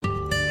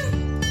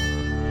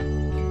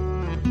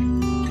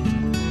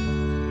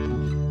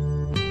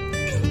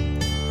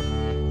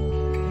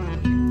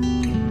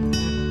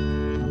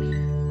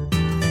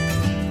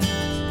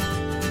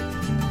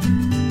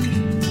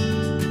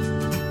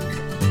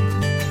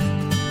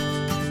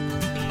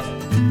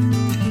Good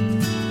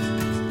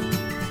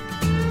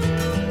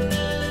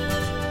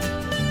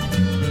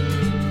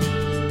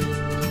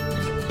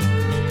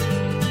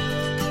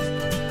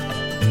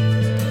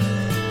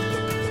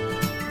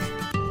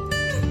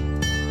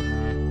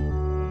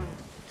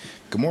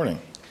morning.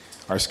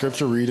 Our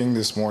scripture reading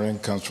this morning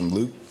comes from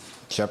Luke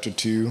chapter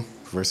 2,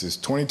 verses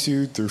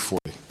 22 through 40.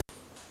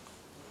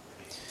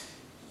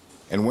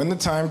 And when the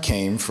time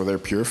came for their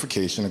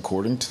purification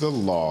according to the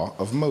law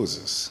of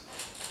Moses,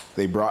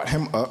 they brought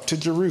him up to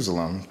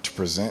Jerusalem to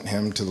present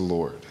him to the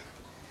Lord,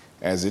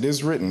 as it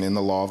is written in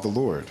the law of the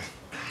Lord.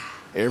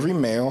 Every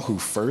male who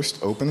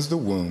first opens the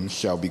womb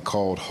shall be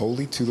called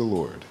holy to the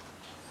Lord,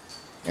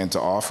 and to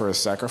offer a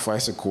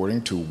sacrifice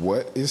according to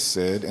what is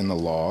said in the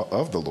law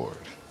of the Lord.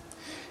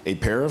 A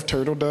pair of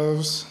turtle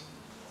doves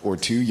or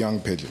 2 young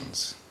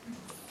pigeons.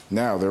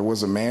 Now there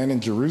was a man in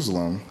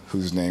Jerusalem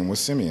whose name was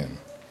Simeon,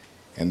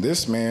 and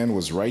this man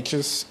was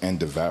righteous and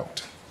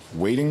devout,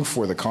 waiting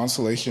for the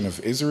consolation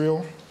of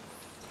Israel,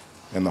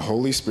 and the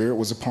Holy Spirit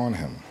was upon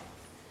him.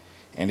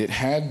 And it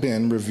had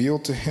been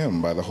revealed to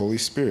him by the Holy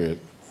Spirit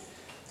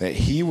that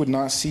he would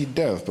not see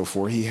death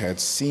before he had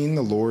seen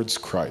the Lord's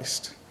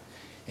Christ.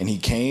 And he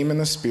came in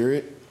the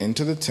Spirit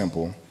into the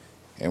temple.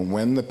 And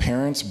when the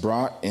parents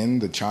brought in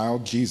the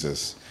child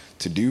Jesus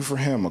to do for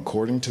him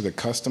according to the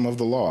custom of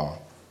the law,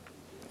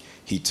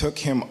 he took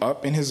him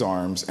up in his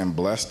arms and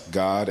blessed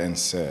God and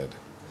said,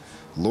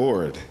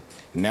 Lord,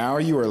 now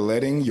you are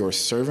letting your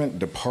servant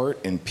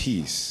depart in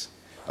peace,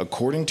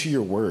 according to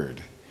your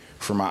word.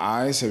 For my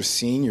eyes have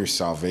seen your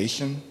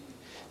salvation,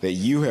 that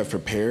you have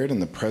prepared in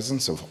the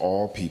presence of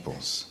all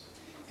peoples,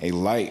 a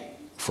light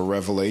for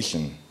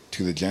revelation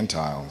to the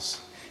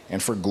Gentiles,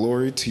 and for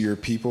glory to your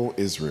people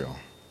Israel.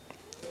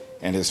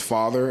 And his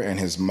father and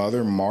his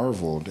mother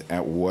marveled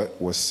at what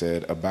was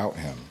said about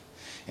him.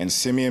 And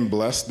Simeon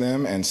blessed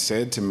them and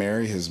said to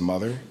Mary his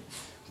mother,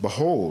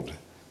 Behold,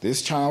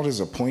 this child is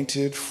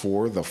appointed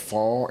for the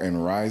fall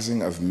and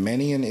rising of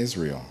many in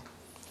Israel,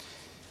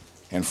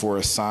 and for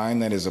a sign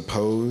that is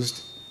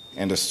opposed,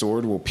 and a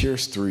sword will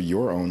pierce through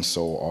your own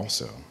soul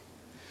also,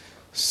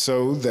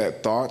 so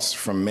that thoughts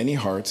from many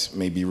hearts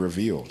may be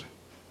revealed.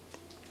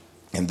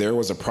 And there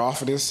was a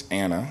prophetess,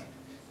 Anna,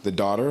 the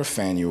daughter of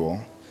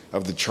Phanuel,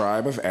 of the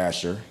tribe of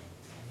Asher.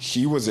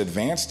 She was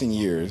advanced in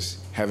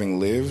years, having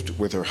lived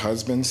with her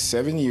husband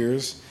 7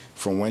 years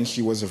from when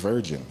she was a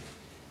virgin,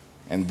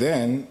 and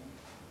then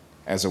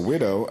as a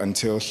widow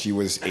until she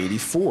was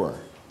 84.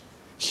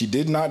 She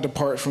did not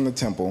depart from the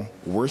temple,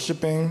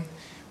 worshiping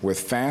with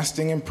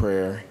fasting and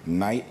prayer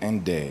night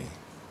and day.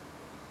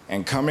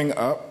 And coming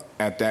up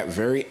at that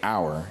very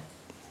hour,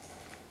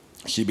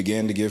 she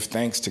began to give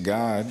thanks to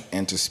God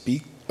and to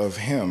speak of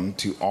him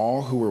to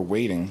all who were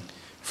waiting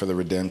for the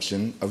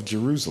redemption of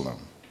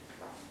Jerusalem.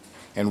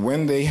 And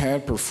when they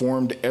had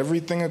performed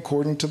everything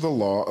according to the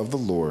law of the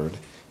Lord,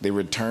 they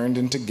returned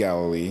into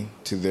Galilee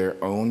to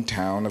their own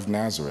town of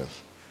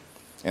Nazareth.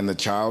 And the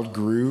child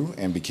grew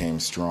and became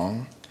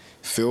strong,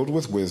 filled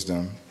with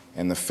wisdom,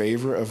 and the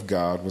favor of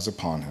God was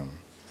upon him.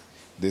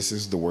 This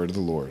is the word of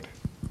the Lord.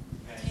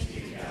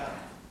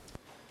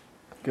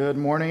 Good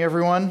morning,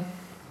 everyone.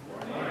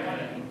 Good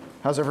morning.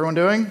 How's everyone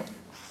doing?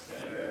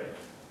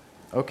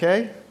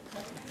 Okay.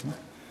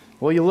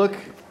 Well, you look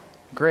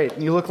great.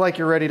 You look like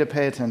you're ready to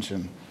pay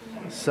attention.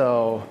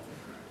 So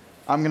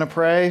I'm going to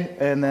pray,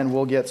 and then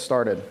we'll get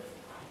started.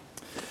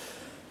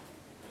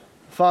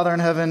 Father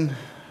in heaven,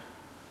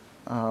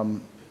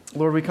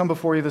 Lord, we come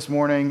before you this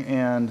morning,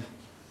 and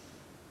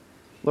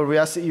Lord, we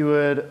ask that you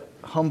would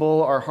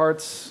humble our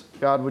hearts.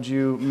 God, would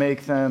you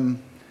make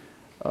them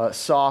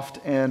soft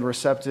and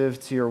receptive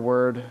to your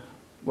word?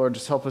 Lord,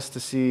 just help us to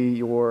see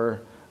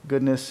your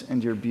goodness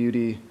and your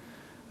beauty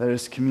that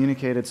is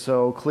communicated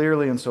so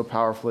clearly and so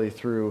powerfully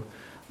through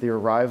the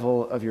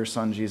arrival of your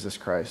Son, Jesus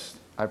Christ.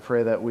 I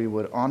pray that we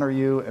would honor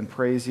you and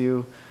praise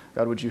you.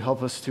 God, would you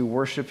help us to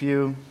worship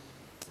you?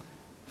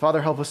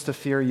 Father, help us to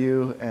fear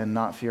you and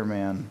not fear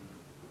man.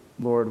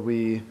 Lord,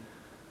 we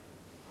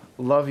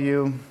love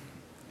you,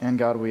 and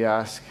God, we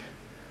ask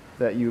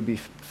that you be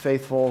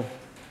faithful,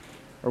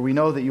 or we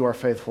know that you are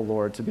faithful,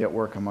 Lord, to be at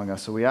work among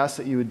us. So we ask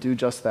that you would do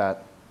just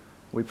that.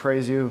 We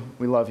praise you.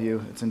 We love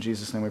you. It's in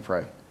Jesus' name we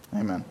pray.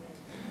 Amen.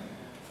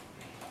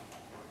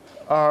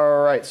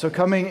 All right, so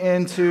coming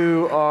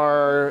into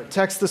our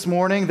text this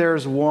morning,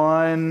 there's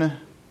one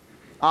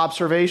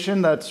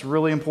observation that's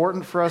really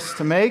important for us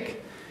to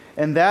make,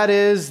 and that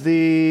is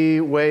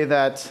the way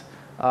that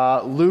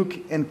Luke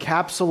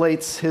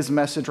encapsulates his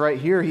message right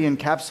here. He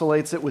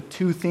encapsulates it with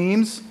 2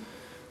 themes.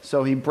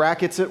 So he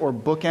brackets it or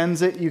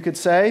bookends it, you could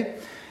say.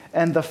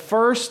 And the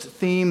first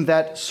theme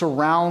that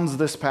surrounds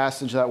this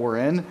passage that we're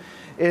in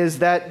is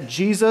that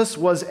Jesus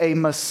was a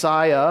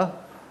Messiah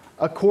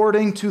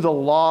according to the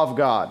law of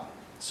God.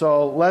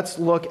 So let's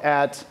look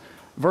at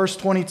verse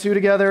 22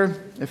 together.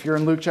 If you're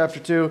in Luke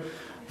chapter 2,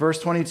 verse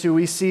 22,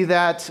 we see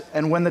that,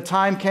 and when the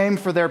time came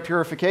for their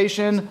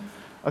purification,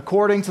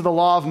 according to the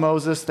law of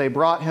Moses, they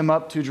brought him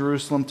up to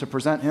Jerusalem to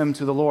present him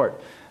to the Lord.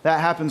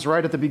 That happens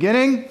right at the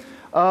beginning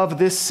of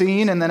this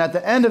scene, and then at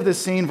the end of this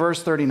scene,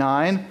 verse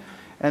 39,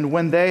 And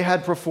when they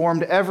had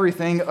performed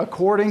everything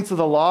according to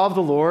the law of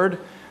the Lord,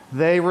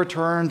 they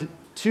returned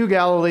to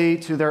Galilee,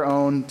 to their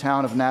own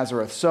town of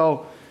Nazareth.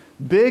 So,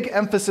 big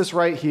emphasis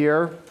right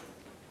here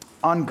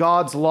on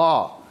God's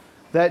law,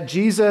 that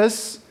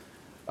Jesus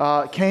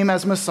came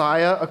as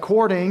Messiah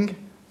according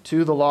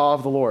to the law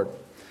of the Lord.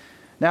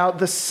 Now,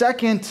 the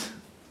second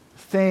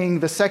theme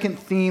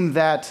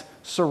that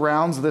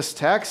surrounds this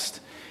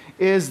text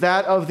is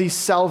that of the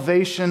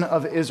salvation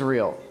of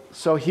Israel.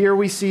 So here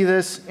we see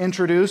this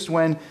introduced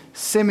when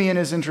Simeon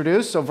is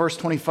introduced. So verse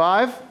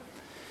 25.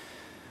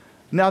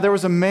 Now there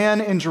was a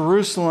man in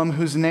Jerusalem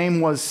whose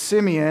name was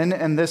Simeon,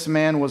 and this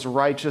man was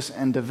righteous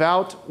and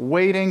devout,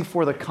 waiting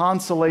for the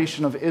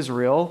consolation of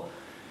Israel,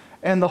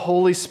 and the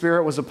Holy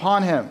Spirit was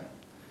upon him.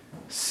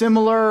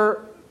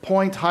 Similar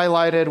point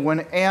highlighted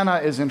when Anna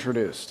is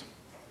introduced.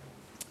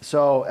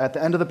 So at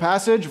the end of the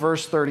passage,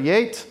 verse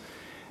 38,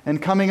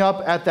 and coming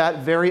up at that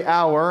very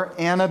hour,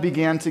 Anna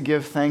began to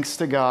give thanks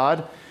to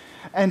God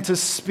and to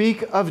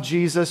speak of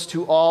Jesus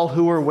to all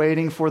who were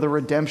waiting for the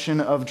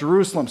redemption of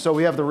Jerusalem. So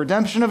we have the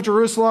redemption of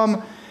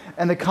Jerusalem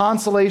and the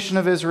consolation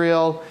of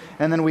Israel,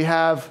 and then we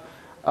have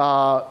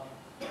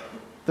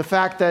the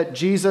fact that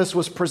Jesus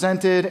was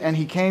presented and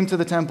he came to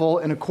the temple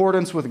in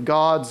accordance with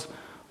God's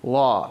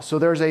law. So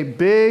there's a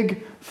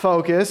big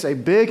focus, a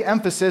big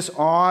emphasis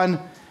on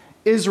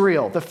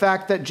Israel, the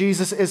fact that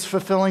Jesus is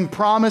fulfilling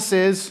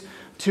promises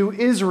to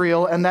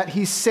Israel and that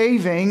he's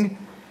saving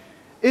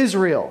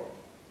Israel.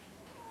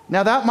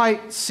 Now that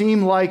might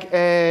seem like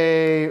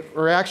it's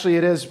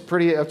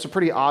a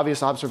pretty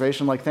obvious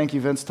observation, like, thank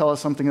you, Vince, tell us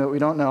something that we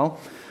don't know.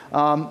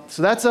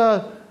 So that's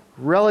a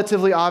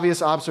relatively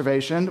obvious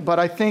observation, but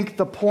I think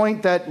the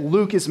point that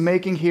Luke is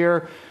making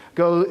here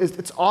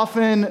it's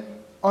often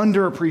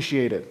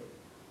underappreciated.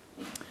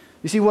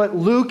 You see, what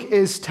Luke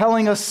is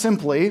telling us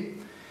simply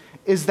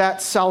is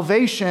that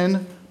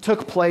salvation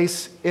took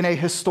place in a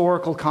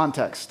historical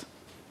context.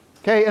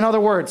 Okay, in other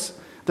words,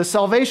 the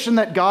salvation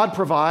that God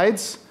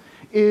provides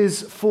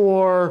is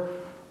for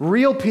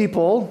real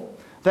people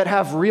that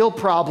have real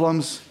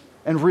problems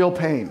and real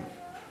pain.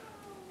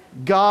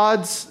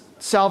 God's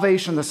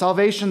salvation, the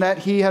salvation that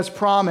he has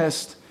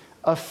promised,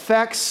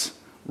 affects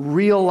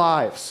real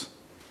lives.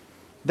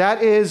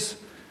 That is,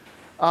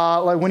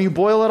 like when you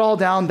boil it all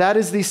down, that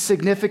is the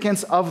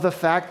significance of the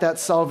fact that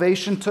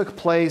salvation took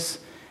place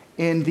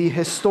in the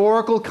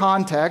historical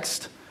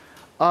context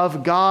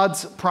of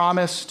God's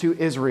promise to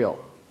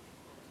Israel.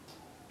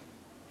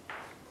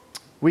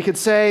 We could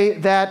say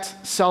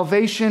that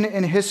salvation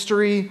in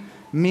history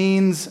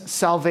means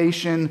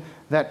salvation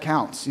that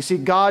counts. You see,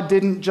 God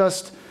didn't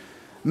just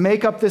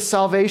make up this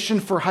salvation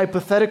for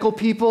hypothetical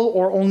people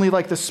or only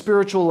like the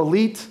spiritual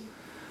elite,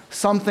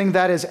 something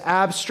that is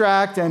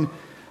abstract and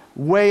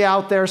way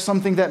out there,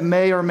 something that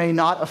may or may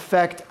not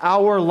affect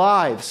our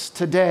lives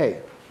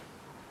today.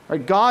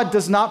 Right? God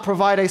does not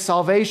provide a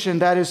salvation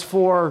that is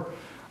for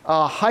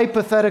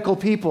hypothetical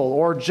people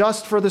or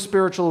just for the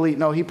spiritual elite.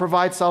 No, he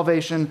provides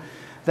salvation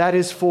that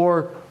is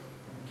for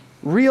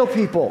real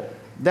people.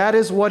 That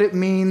is what it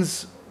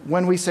means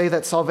when we say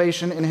that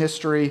salvation in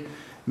history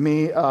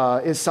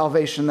is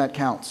salvation that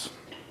counts.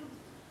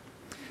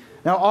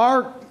 Now,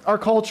 our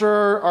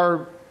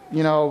culture,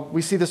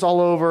 we see this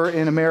all over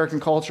in American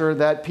culture,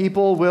 that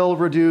people will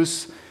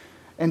reduce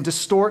and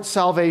distort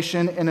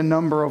salvation in a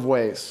number of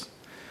ways.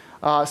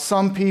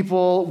 Some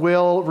people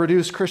will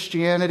reduce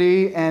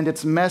Christianity and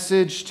its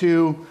message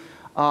to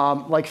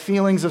like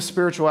feelings of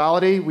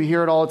spirituality. We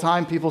hear it all the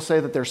time. People say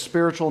that they're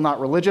spiritual, not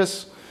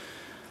religious.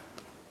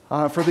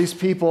 For these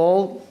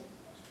people,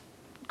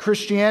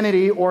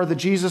 Christianity, or the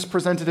Jesus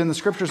presented in the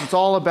scriptures, it's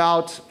all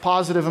about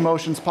positive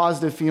emotions,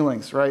 positive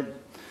feelings, right?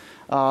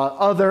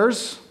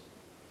 Others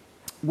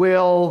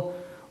will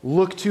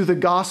look to the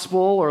gospel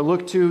or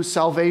look to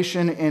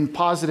salvation in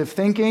positive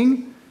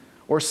thinking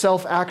or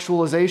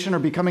self-actualization or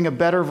becoming a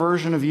better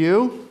version of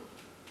you.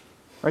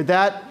 Right?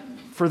 That,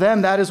 for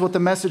them, that is what the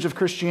message of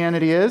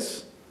Christianity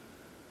is.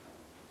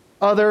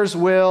 Others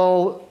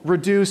will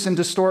reduce and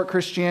distort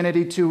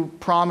Christianity to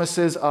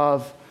promises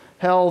of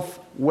health,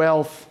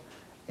 wealth,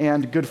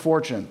 and good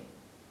fortune.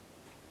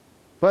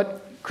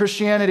 But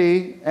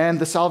Christianity and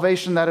the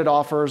salvation that it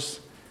offers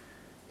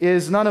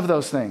is none of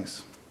those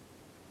things.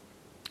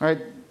 Right?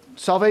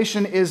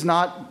 Salvation is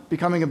not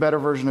becoming a better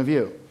version of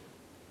you.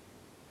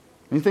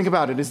 When you think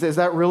about it, is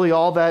that really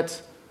all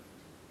that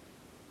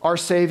our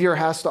Savior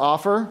has to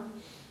offer?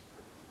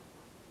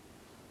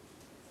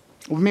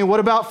 I mean, what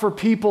about for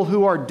people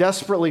who are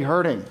desperately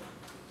hurting?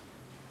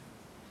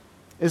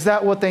 Is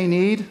that what they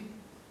need?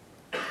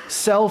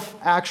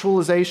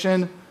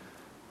 Self-actualization?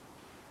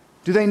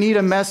 Do they need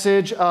a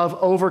message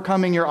of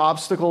overcoming your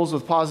obstacles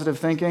with positive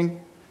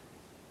thinking?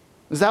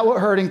 Is that what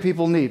hurting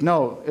people need?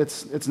 No,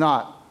 it's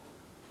not.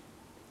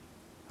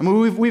 I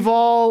mean, we've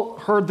all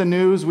heard the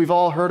news. We've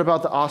all heard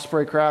about the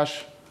Osprey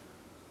crash.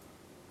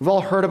 We've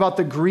all heard about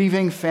the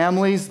grieving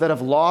families that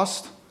have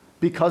lost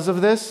because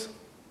of this.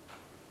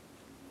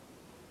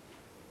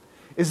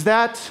 Is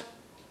that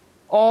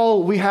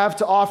all we have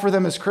to offer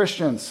them as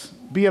Christians?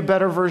 Be a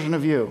better version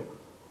of you?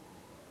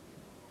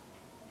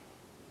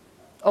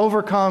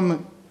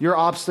 Overcome your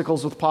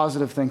obstacles with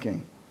positive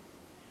thinking.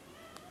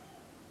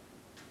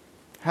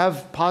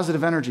 Have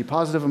positive energy,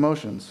 positive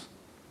emotions.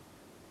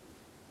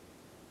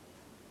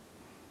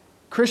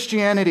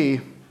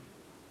 Christianity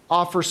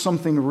offers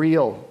something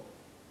real,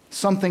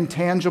 something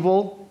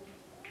tangible,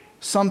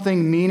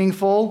 something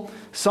meaningful,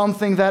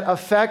 something that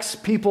affects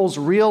people's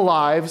real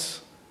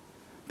lives,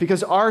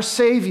 because our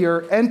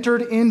Savior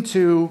entered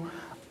into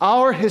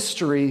our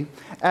history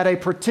at a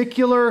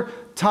particular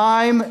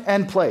time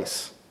and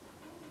place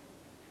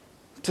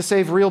to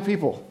save real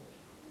people.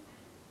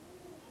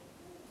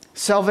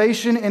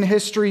 Salvation in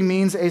history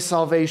means a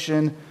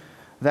salvation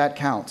that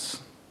counts.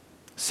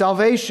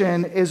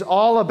 Salvation is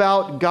all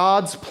about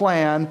God's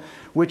plan,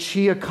 which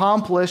He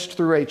accomplished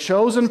through a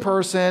chosen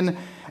person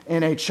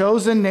in a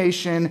chosen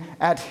nation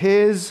at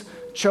His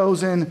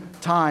chosen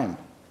time.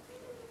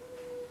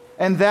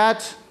 And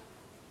that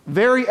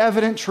very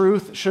evident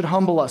truth should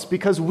humble us,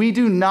 because we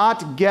do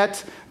not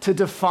get to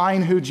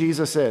define who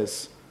Jesus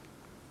is.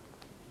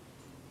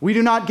 We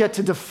do not get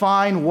to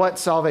define what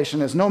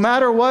salvation is. No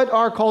matter what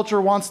our culture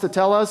wants to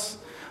tell us,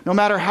 no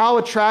matter how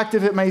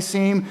attractive it may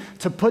seem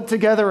to put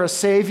together a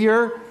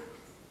Savior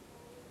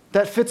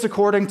that fits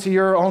according to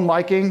your own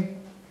liking,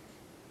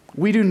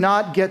 we do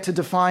not get to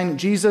define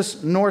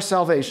Jesus nor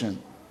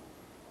salvation.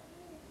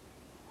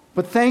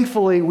 But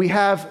thankfully, we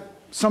have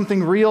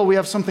something real, we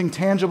have something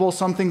tangible,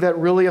 something that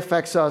really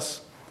affects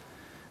us,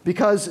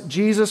 because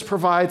Jesus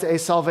provides a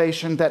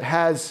salvation that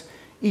has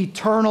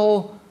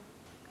eternal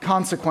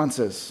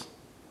consequences.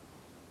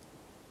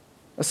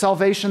 A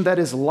salvation that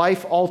is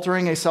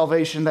life-altering, a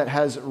salvation that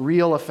has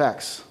real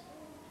effects.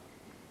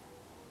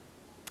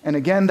 And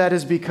again, that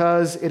is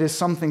because it is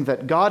something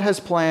that God has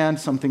planned,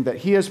 something that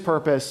He has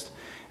purposed,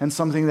 and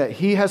something that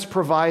He has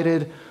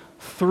provided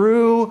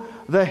through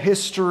the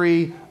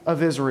history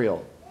of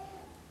Israel.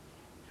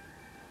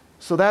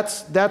 So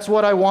that's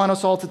what I want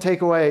us all to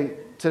take away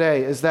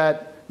today, is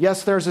that,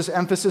 yes, there's this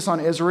emphasis on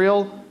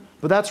Israel,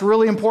 but that's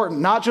really important,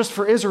 not just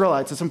for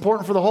Israelites. It's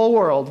important for the whole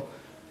world,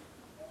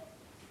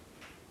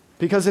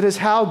 because it is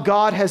how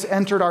God has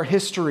entered our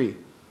history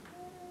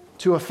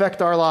to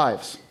affect our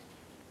lives.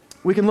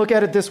 We can look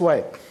at it this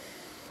way.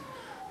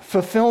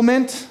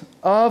 Fulfillment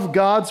of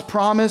God's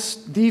promise,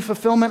 the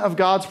fulfillment of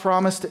God's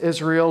promise to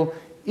Israel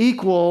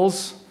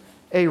equals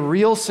a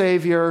real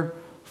Savior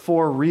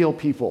for real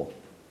people.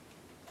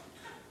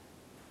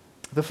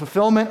 The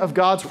fulfillment of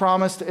God's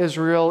promise to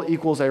Israel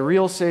equals a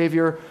real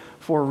Savior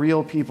for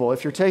real people.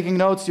 If you're taking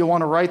notes, you'll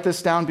want to write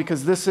this down,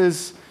 because this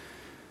is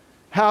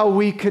how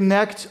we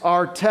connect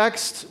our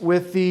text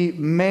with the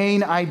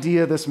main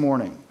idea this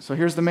morning. So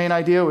here's the main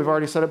idea. We've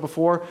already said it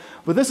before,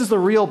 but this is the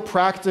real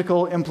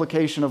practical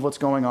implication of what's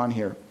going on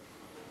here,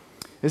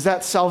 is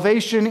that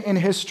salvation in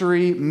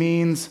history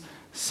means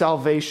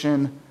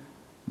salvation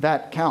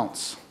that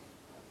counts.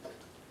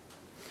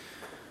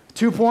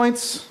 2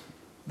 points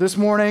this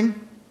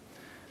morning.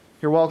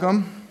 You're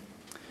welcome.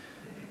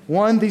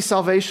 1, the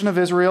salvation of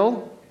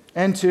Israel,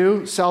 and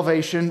 2,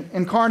 salvation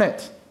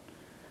incarnate.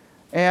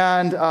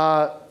 And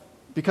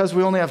because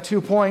we only have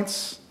 2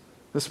 points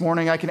this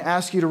morning, I can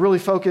ask you to really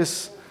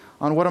focus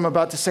on what I'm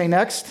about to say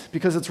next,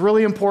 because it's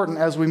really important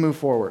as we move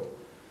forward.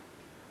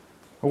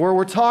 Where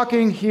we're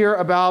talking here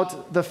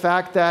about the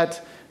fact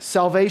that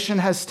salvation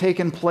has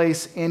taken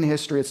place in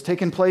history. It's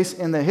taken place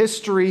in the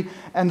history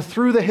and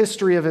through the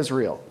history of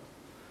Israel.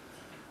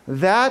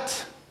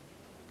 That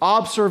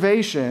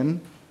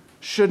observation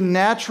should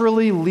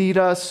naturally lead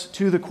us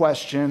to the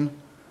question,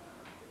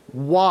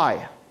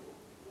 why?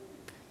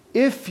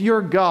 If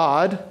you're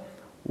God,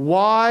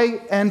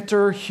 why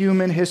enter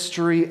human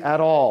history at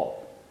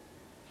all?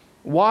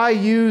 Why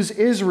use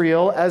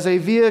Israel as a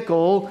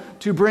vehicle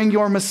to bring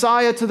your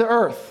Messiah to the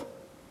earth?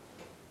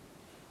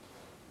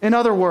 In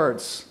other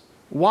words,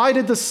 why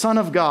did the Son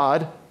of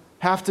God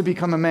have to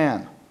become a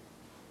man?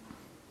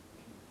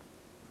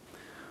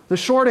 The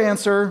short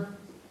answer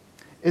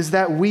is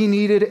that we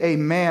needed a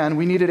man,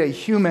 we needed a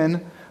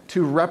human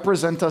to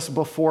represent us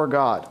before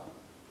God.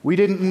 We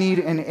didn't need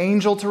an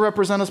angel to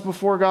represent us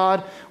before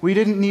God. We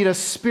didn't need a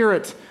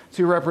spirit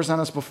to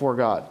represent us before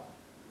God.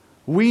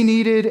 We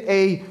needed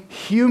a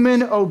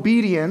human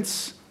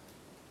obedience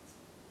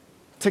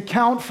to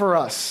count for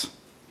us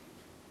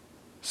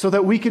so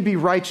that we could be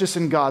righteous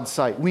in God's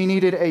sight. We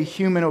needed a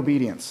human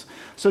obedience.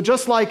 So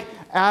just like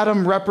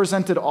Adam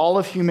represented all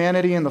of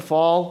humanity in the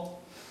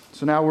fall,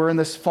 so now we're in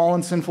this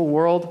fallen, sinful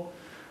world,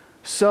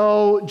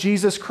 so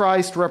Jesus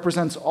Christ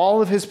represents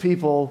all of His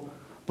people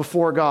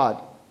before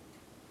God.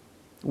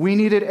 We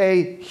needed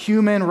a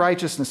human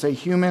righteousness, a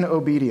human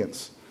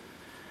obedience.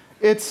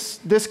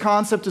 This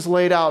concept is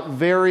laid out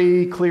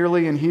very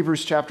clearly in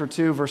Hebrews chapter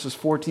 2, verses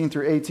 14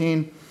 through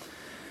 18.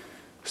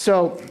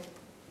 So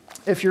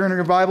if you're in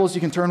your Bibles,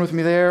 you can turn with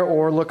me there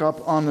or look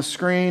up on the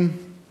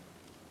screen.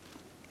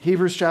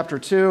 Hebrews chapter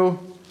 2.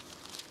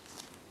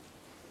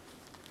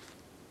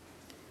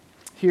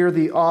 Here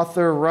the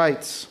author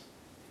writes,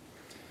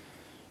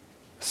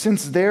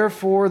 "Since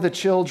therefore the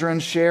children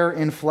share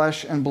in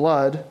flesh and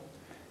blood,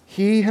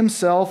 He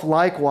Himself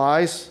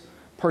likewise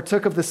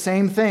partook of the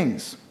same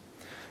things,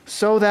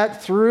 so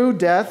that through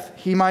death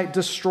he might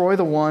destroy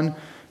the one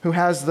who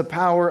has the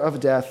power of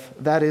death,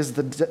 that is,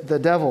 the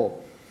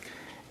devil,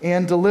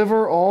 and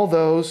deliver all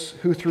those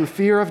who through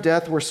fear of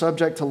death were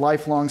subject to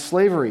lifelong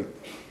slavery.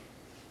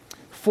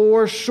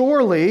 For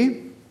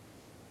surely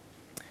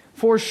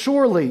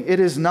it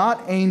is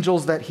not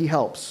angels that he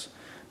helps,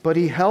 but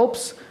he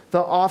helps the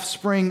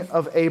offspring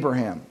of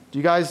Abraham. Do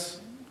you guys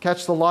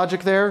catch the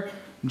logic there?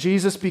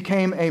 Jesus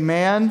became a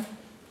man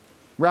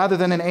rather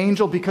than an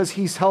angel because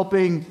he's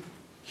helping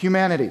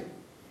humanity.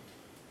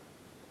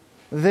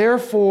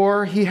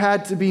 Therefore, he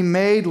had to be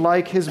made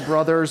like his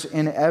brothers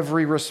in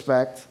every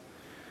respect,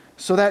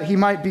 so that he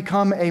might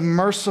become a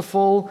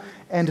merciful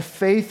and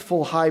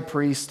faithful high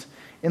priest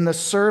in the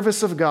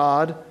service of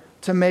God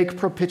to make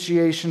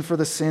propitiation for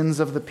the sins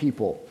of the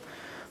people.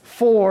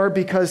 For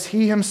because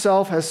he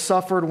himself has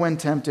suffered when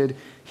tempted,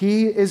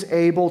 he is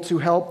able to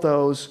help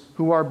those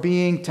who are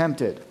being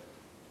tempted.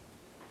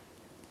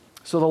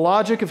 So the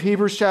logic of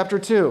Hebrews chapter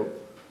 2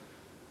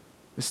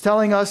 is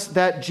telling us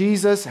that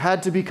Jesus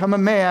had to become a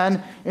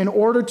man in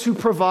order to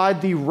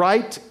provide the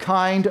right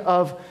kind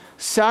of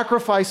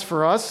sacrifice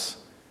for us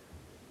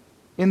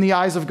in the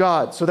eyes of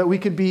God, so that we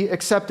could be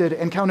accepted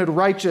and counted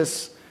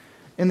righteous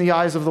in the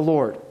eyes of the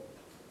Lord.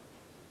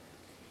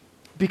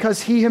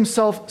 Because he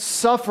himself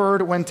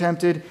suffered when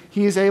tempted,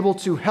 he is able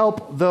to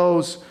help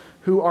those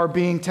who are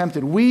being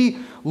tempted. We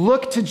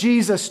look to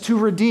Jesus to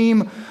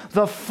redeem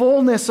the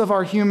fullness of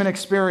our human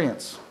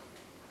experience.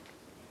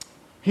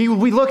 We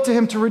look to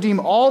him to redeem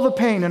all the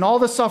pain and all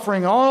the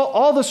suffering,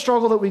 all the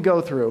struggle that we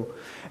go through.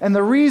 And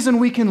the reason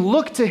we can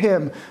look to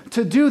him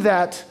to do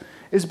that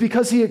is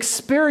because he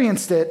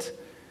experienced it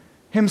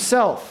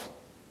himself.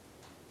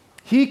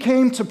 He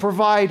came to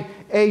provide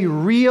a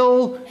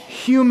real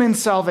human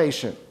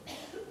salvation,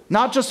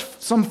 not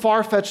just some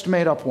far-fetched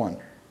made-up one.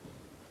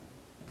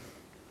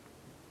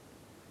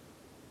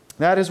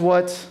 That is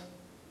what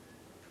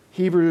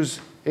Hebrews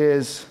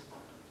is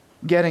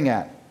getting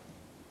at.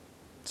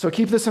 So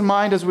keep this in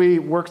mind as we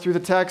work through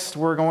the text.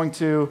 We're going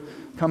to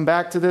come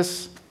back to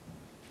this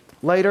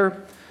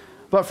later.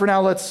 But for now,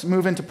 let's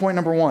move into point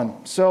number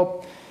 1.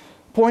 So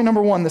point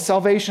number 1, the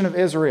salvation of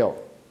Israel.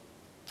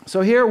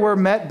 So here we're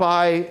met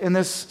by, in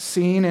this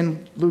scene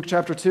in Luke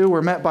chapter 2,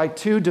 we're met by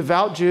 2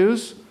 devout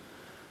Jews,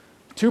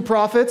 2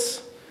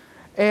 prophets,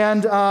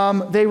 and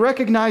they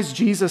recognize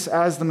Jesus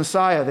as the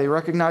Messiah. They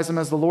recognize him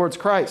as the Lord's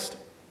Christ.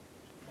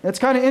 It's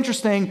kind of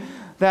interesting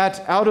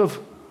that out of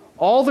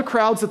all the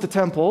crowds at the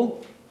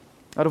temple,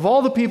 out of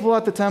all the people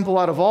at the temple,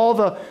 out of all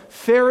the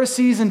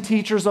Pharisees and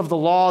teachers of the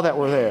law that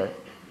were there,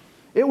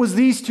 it was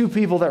these 2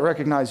 people that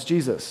recognized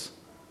Jesus.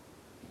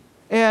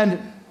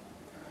 And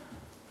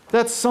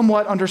that's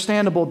somewhat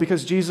understandable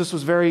because Jesus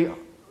was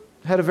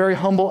had a very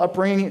humble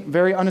upbringing,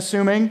 very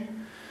unassuming.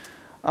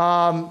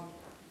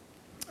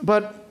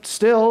 But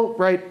still,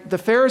 right, the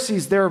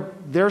Pharisees,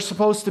 they're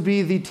supposed to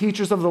be the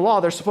teachers of the law.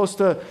 They're supposed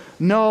to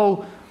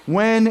know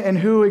when and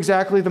who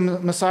exactly the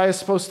Messiah is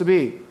supposed to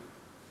be.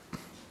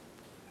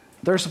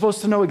 They're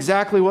supposed to know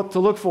exactly what to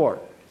look for.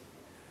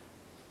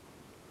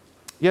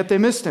 Yet they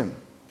missed him.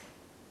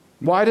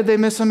 Why did they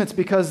miss him? It's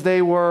because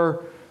they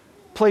were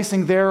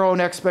placing their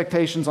own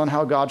expectations on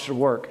how God should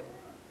work.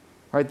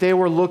 Right? They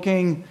were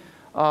looking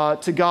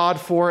to God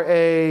for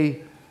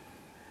a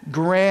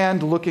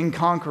grand-looking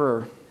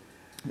conqueror,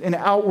 an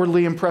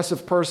outwardly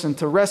impressive person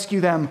to rescue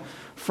them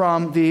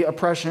from the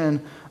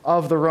oppression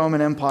of the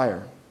Roman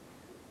Empire.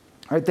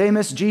 Right? They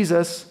missed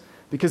Jesus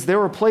because they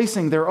were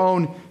placing their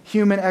own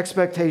human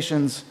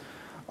expectations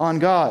on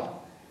God.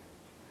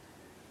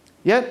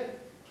 Yet,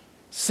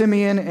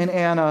 Simeon and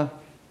Anna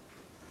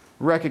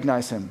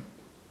recognize him.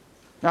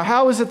 Now,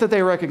 how is it that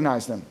they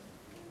recognize him?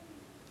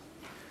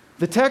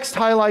 The text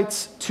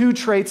highlights 2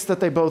 traits that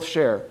they both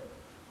share.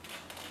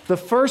 The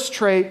first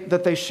trait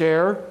that they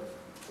share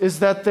is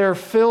that they're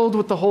filled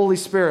with the Holy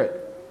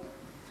Spirit.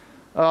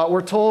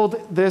 We're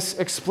told this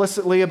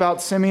explicitly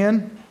about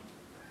Simeon,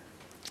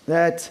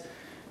 that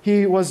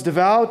he was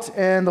devout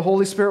and the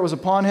Holy Spirit was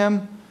upon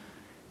him.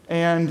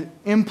 And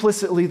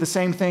implicitly, the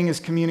same thing is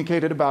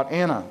communicated about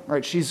Anna.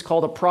 Right? She's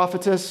called a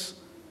prophetess,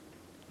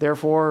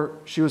 therefore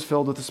she was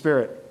filled with the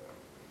Spirit.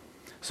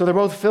 So they're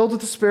both filled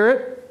with the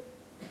Spirit.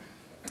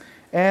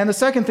 And the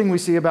second thing we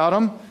see about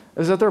them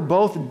is that they're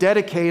both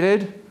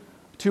dedicated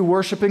to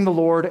worshiping the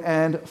Lord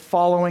and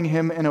following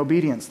him in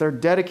obedience. They're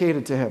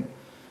dedicated to him.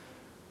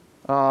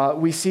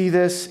 We see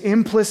this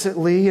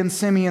implicitly in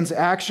Simeon's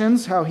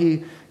actions, how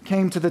he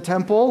came to the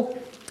temple.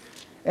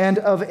 And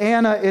of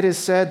Anna, it is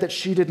said that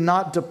she did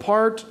not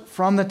depart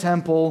from the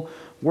temple,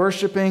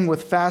 worshiping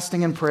with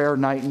fasting and prayer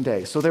night and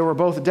day. So they were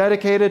both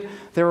dedicated.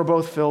 They were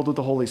both filled with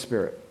the Holy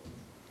Spirit.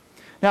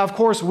 Now, of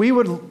course, we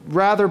would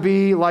rather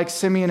be like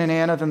Simeon and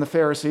Anna than the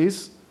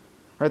Pharisees,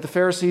 right? The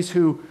Pharisees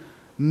who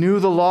knew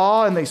the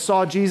law and they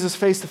saw Jesus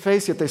face to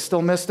face, yet they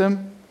still missed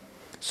him.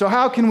 So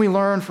how can we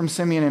learn from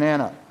Simeon and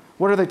Anna?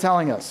 What are they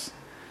telling us?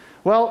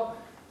 Well,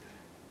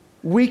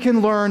 we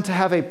can learn to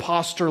have a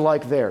posture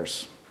like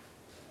theirs.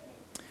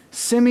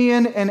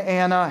 Simeon and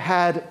Anna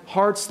had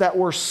hearts that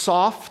were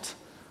soft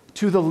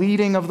to the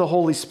leading of the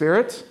Holy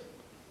Spirit,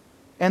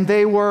 and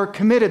they were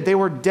committed, they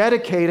were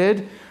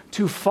dedicated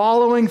to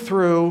following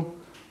through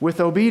with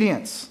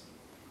obedience.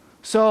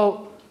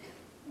 So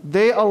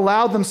they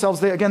allowed themselves,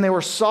 they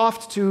were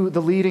soft to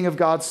the leading of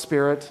God's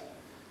Spirit,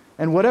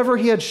 and whatever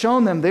He had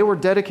shown them, they were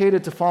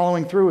dedicated to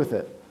following through with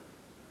it.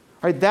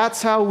 Right?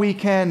 That's how we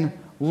can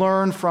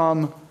learn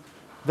from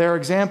their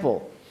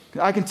example.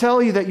 I can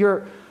tell you that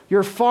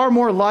you're far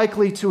more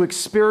likely to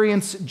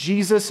experience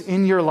Jesus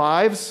in your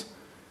lives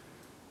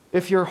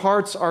if your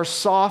hearts are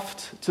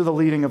soft to the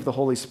leading of the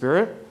Holy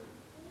Spirit,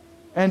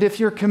 and if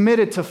you're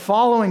committed to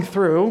following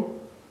through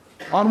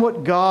on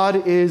what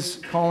God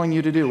is calling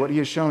you to do, what He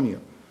has shown you.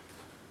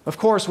 Of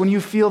course, when you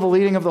feel the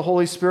leading of the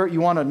Holy Spirit,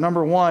 you want to,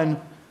 number one,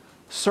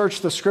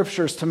 search the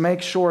Scriptures to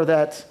make sure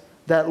that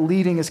that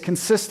leading is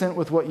consistent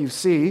with what you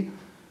see.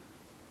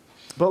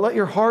 But let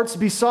your hearts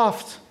be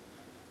soft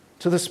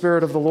to the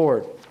Spirit of the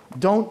Lord.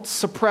 Don't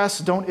suppress,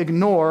 don't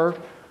ignore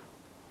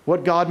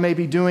what God may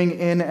be doing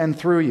in and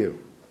through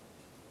you.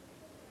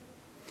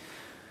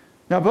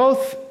 Now,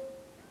 both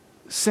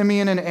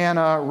Simeon and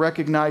Anna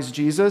recognize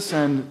Jesus,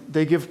 and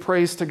they give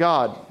praise to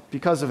God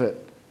because of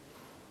it.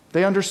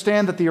 They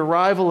understand that the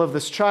arrival of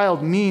this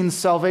child means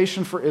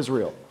salvation for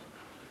Israel.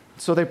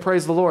 So they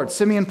praise the Lord.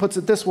 Simeon puts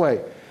it this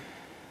way.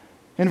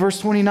 In verse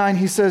 29,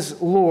 he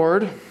says,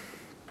 "Lord,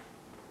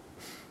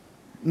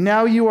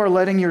 now you are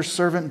letting your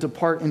servant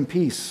depart in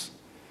peace,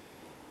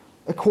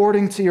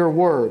 according to your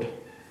word.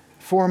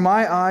 For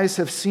my eyes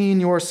have seen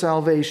your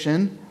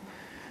salvation,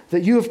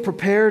 that you have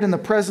prepared in the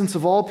presence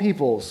of all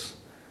peoples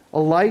a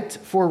light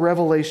for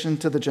revelation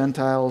to the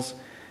Gentiles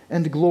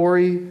and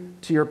glory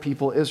to your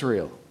people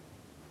Israel."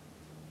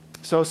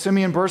 So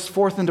Simeon bursts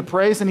forth into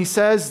praise, and he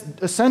says,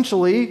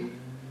 essentially,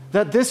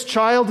 that this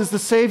child is the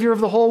Savior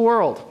of the whole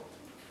world.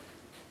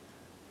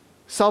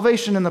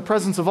 Salvation in the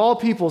presence of all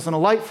peoples and a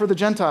light for the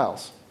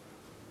Gentiles.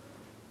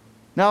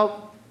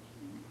 Now,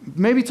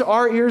 maybe to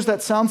our ears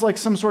that sounds like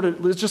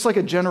it's just like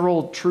a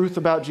general truth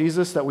about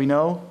Jesus that we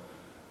know,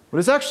 but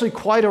it's actually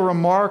quite a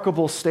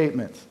remarkable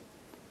statement.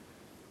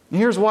 And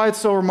here's why it's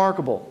so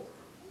remarkable.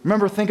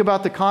 Remember, think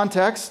about the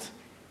context.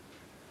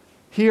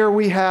 Here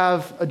we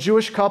have a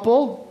Jewish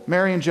couple,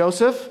 Mary and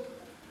Joseph,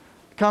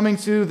 coming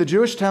to the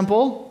Jewish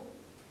temple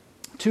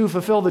to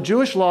fulfill the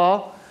Jewish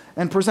law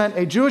and present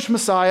a Jewish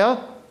Messiah,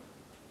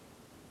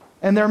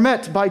 and they're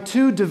met by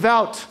two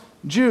devout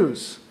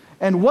Jews.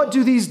 And what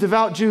do these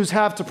devout Jews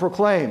have to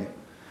proclaim?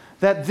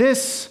 That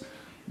this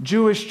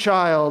Jewish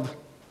child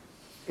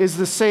is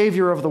the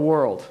Savior of the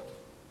world.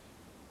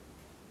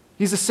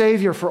 He's a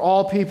Savior for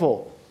all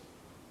people.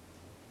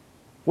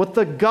 What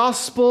the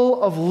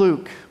Gospel of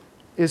Luke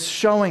is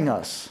showing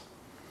us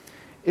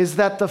is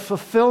that the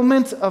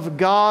fulfillment of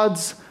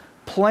God's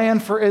plan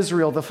for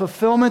Israel, the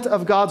fulfillment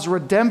of God's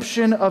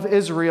redemption of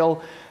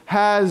Israel,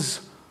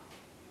 has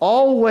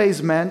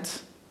always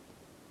meant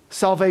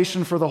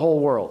salvation for the whole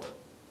world.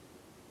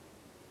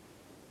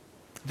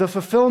 The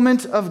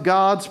fulfillment of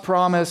God's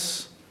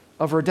promise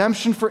of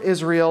redemption for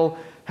Israel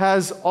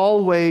has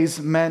always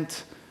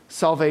meant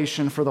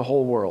salvation for the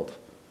whole world.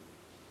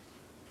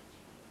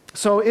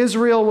 So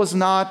Israel was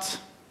not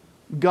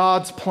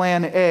God's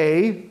plan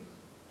A,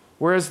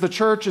 whereas the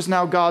church is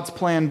now God's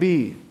plan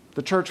B,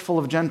 the church full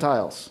of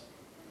Gentiles.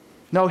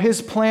 No,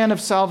 His plan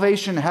of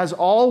salvation has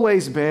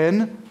always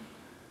been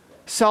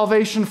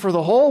salvation for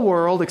the whole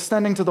world,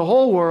 extending to the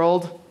whole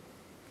world,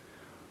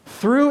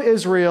 through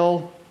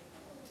Israel,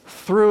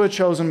 through a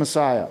chosen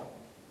Messiah.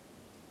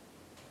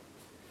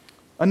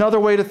 Another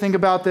way to think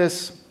about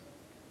this,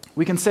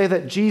 we can say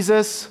that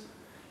Jesus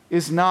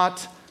is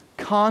not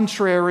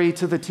contrary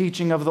to the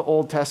teaching of the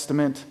Old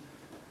Testament,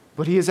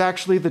 but He is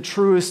actually the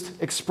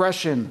truest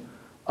expression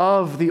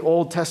of the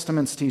Old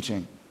Testament's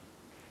teaching.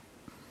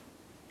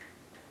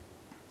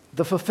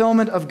 The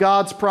fulfillment of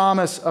God's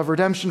promise of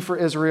redemption for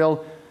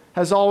Israel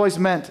has always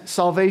meant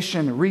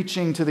salvation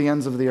reaching to the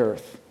ends of the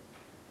earth.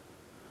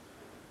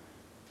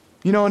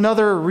 You know,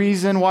 another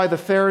reason why the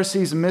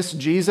Pharisees missed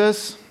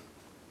Jesus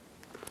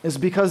is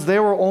because they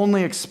were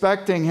only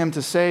expecting Him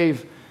to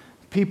save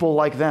people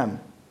like them.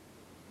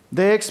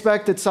 They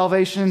expected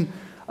salvation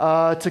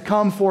to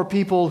come for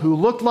people who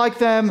looked like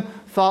them,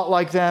 thought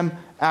like them,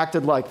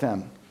 acted like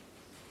them.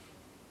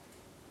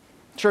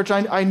 Church,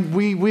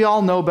 we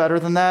all know better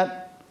than that.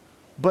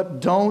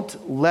 But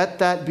don't let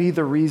that be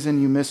the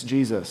reason you miss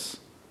Jesus,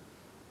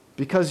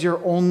 because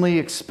you're only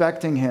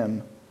expecting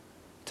Him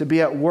to be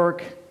at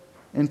work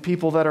in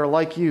people that are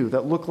like you,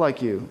 that look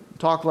like you,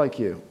 talk like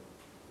you.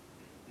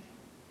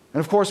 And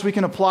of course, we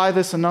can apply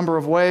this a number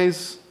of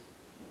ways: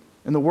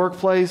 in the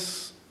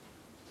workplace,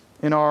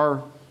 in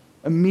our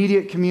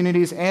immediate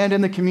communities, and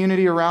in the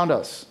community around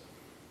us.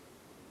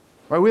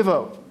 Right? We have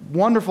a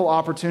wonderful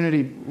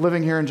opportunity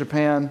living here in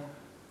Japan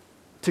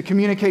to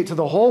communicate to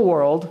the whole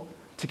world,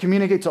 to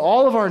communicate to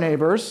all of our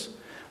neighbors,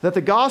 that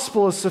the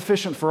gospel is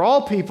sufficient for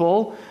all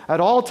people, at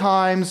all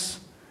times,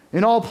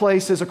 in all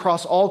places,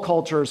 across all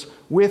cultures,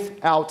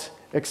 without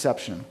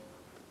exception.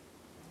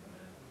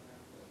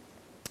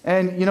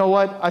 And you know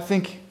what? I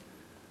think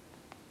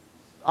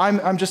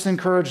I'm just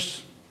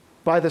encouraged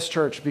by this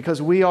church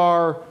because we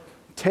are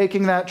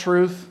taking that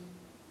truth,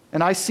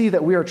 and I see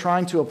that we are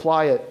trying to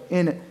apply it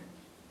in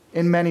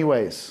many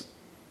ways.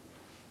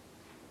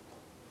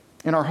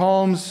 In our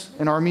homes,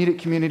 in our immediate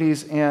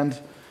communities, and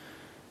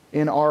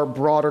in our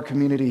broader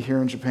community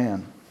here in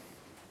Japan.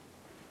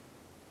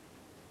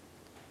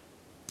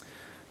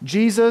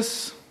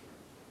 Jesus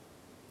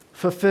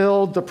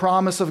fulfilled the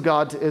promise of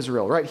God to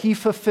Israel, right? He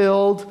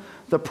fulfilled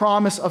the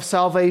promise of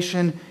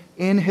salvation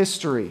in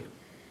history.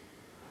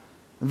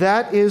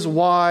 That is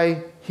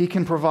why he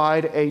can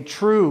provide a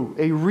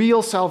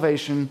real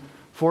salvation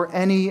for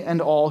any and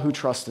all who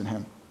trust in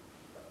him.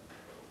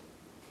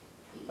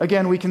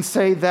 Again, we can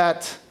say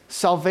that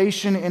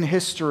salvation in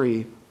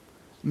history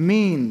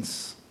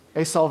means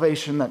a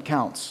salvation that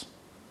counts.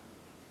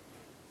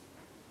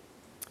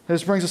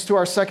 This brings us to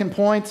our second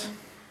point,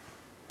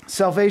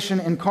 salvation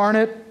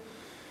incarnate.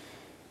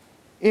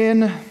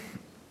 In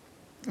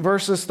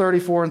verses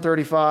 34 and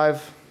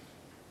 35,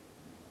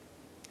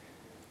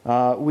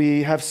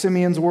 we have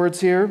Simeon's words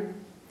here.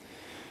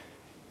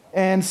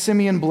 And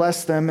Simeon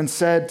blessed them and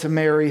said to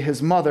Mary,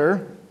 his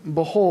mother,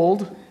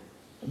 "Behold,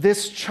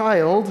 this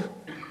child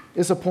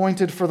is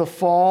appointed for the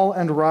fall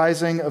and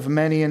rising of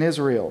many in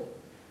Israel,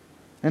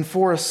 and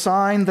for a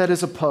sign that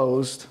is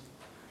opposed,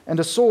 and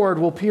a sword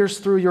will pierce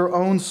through your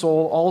own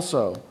soul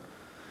also,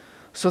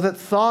 so that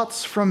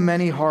thoughts from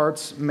many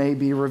hearts may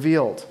be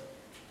revealed."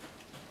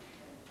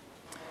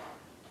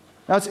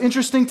 Now it's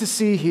interesting to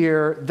see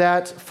here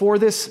that for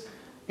this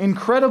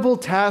incredible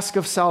task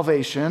of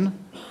salvation,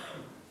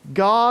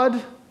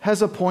 God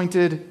has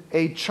appointed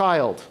a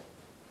child.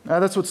 Now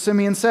that's what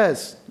Simeon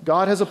says.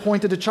 God has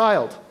appointed a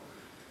child.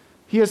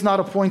 He has not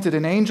appointed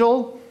an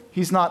angel.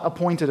 He's not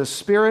appointed a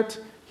spirit.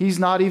 He's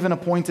not even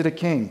appointed a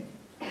king.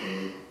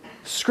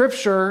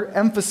 Scripture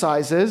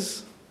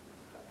emphasizes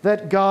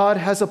that God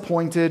has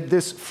appointed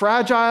this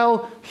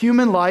fragile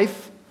human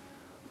life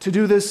to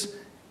do this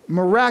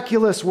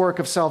miraculous work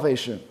of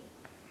salvation.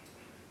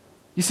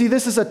 You see,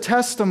 this is a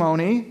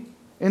testimony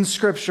in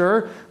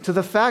Scripture to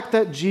the fact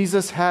that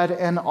Jesus had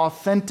an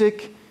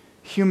authentic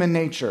human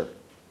nature,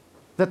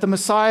 that the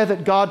Messiah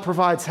that God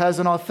provides has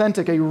an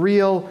authentic, a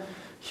real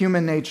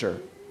human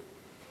nature.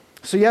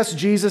 So yes,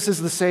 Jesus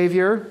is the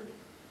Savior.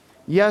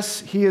 Yes,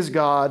 he is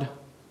God,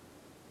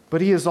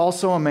 but he is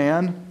also a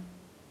man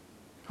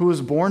who was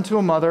born to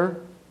a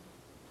mother,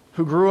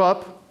 who grew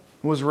up,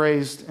 who was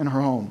raised in her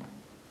home.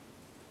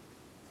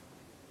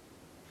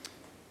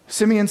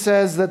 Simeon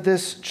says that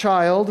this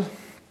child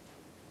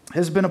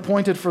has been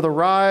appointed for the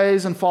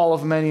rise and fall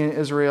of many in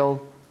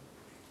Israel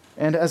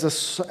and as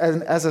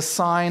a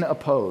sign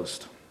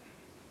opposed.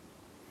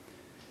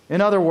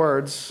 In other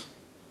words,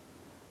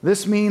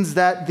 this means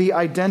that the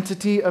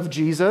identity of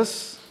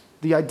Jesus,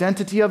 the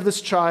identity of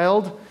this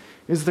child,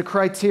 is the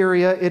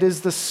criteria, it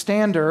is the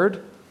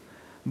standard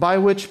by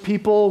which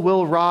people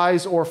will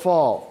rise or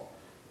fall.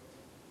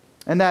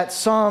 And that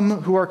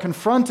some who are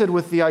confronted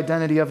with the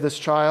identity of this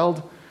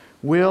child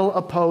will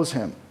oppose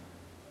him.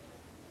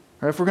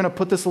 Or if we're going to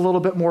put this a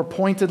little bit more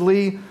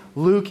pointedly,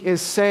 Luke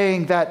is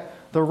saying that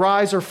the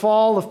rise or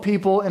fall of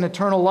people in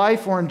eternal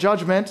life or in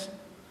judgment,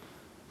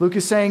 Luke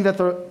is saying that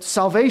the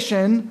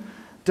salvation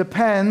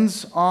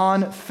depends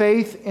on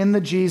faith in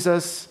the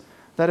Jesus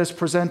that is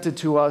presented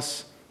to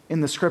us in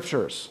the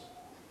Scriptures.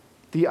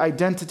 The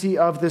identity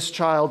of this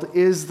child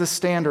is the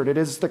standard. It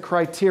is the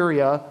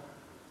criteria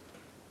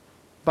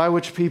by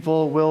which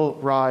people will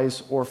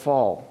rise or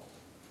fall.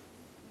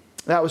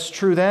 That was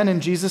true then in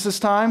Jesus'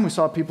 time. We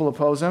saw people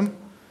oppose him.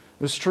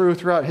 It was true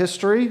throughout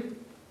history.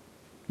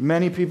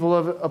 Many people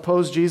have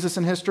opposed Jesus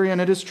in history,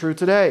 and it is true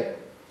today.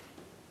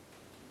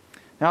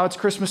 Now it's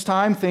Christmas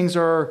time. Things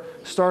are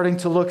starting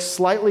to look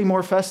slightly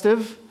more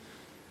festive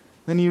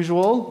than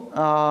usual.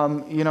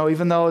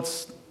 Even though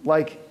it's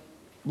like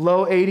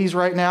low 80s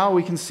right now,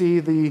 we can see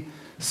the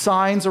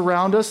signs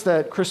around us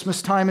that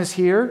Christmas time is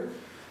here.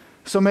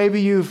 So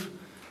maybe you've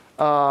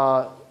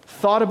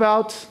thought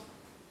about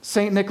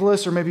St.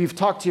 Nicholas, or maybe you've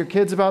talked to your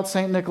kids about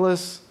St.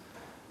 Nicholas,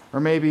 or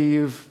maybe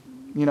you've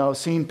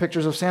seen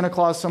pictures of Santa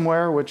Claus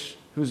somewhere,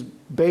 who's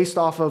based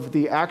off of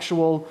the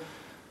actual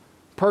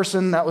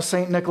person that was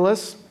St.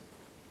 Nicholas.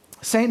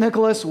 St.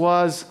 Nicholas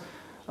was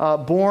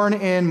born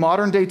in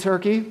modern-day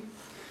Turkey.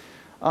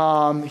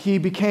 He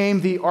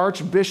became the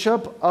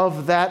archbishop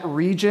of that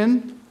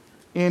region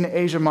in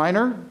Asia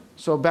Minor,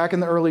 so back in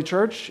the early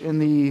church in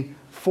the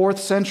 4th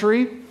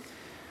century.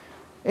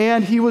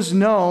 And he was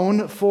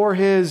known for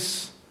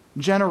his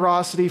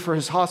generosity, for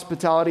his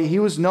hospitality. He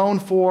was known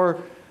for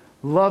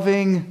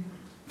loving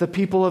the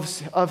people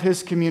of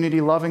his community,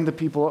 loving the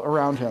people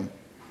around him.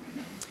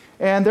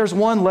 And there's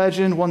one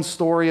legend, one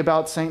story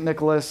about St.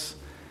 Nicholas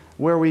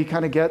where we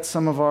kind of get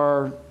some of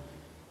our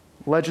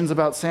legends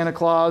about Santa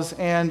Claus,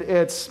 and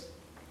it's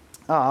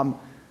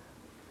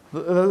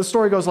the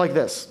story goes like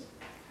this.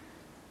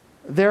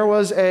 There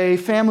was a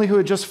family who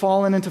had just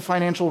fallen into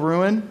financial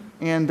ruin,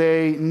 and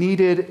they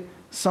needed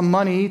some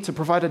money to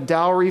provide a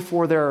dowry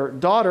for their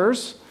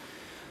daughters.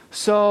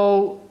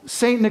 So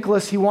St.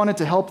 Nicholas, he wanted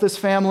to help this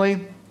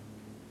family,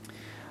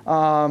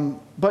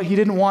 but he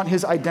didn't want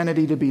his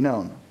identity to be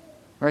known.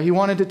 Right? He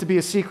wanted it to be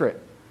a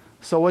secret.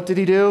 So what did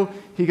he do?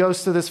 He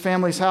goes to this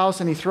family's house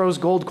and he throws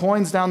gold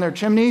coins down their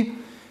chimney,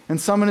 and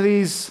some of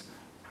these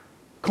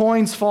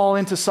coins fall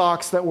into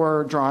socks that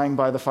were drying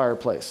by the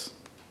fireplace.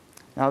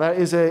 Now that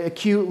is a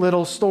cute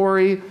little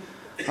story,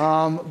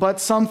 but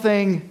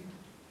something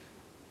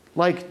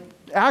like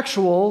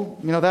actual,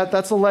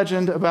 that's a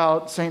legend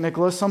about St.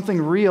 Nicholas.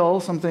 Something real,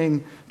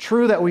 something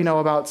true that we know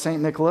about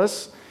St.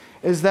 Nicholas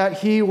is that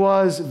he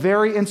was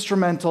very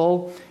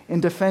instrumental in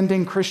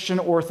defending Christian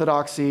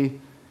orthodoxy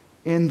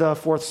in the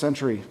 4th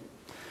century.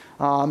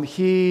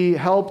 He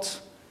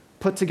helped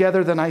put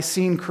together the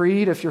Nicene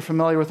Creed, if you're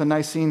familiar with the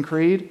Nicene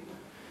Creed.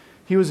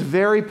 He was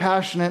very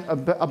passionate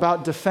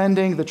about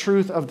defending the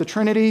truth of the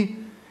Trinity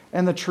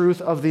and the truth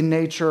of the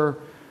nature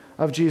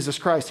of Jesus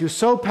Christ. He was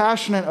so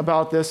passionate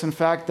about this, in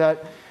fact,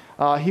 that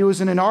he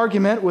was in an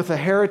argument with a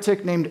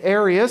heretic named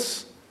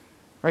Arius.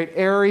 Right?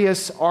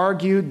 Arius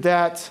argued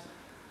that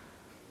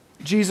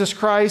Jesus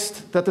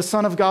Christ, that the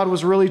Son of God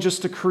was really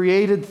just a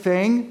created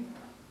thing,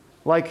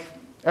 like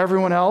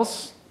everyone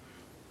else.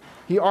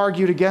 He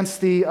argued against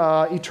the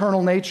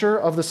eternal nature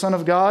of the Son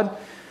of God.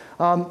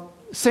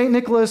 St.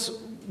 Nicholas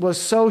was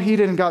so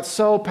heated and got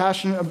so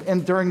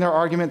passionate during their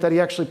argument that he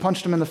actually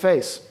punched him in the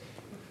face.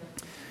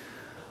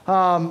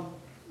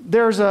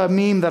 There's a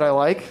meme that I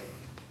like,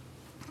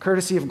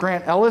 courtesy of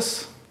Grant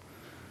Ellis.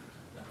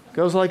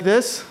 Goes like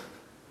this: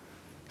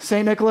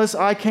 St. Nicholas,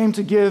 I came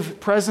to give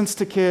presents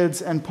to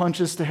kids and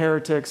punches to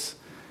heretics,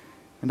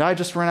 and I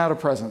just ran out of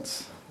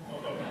presents.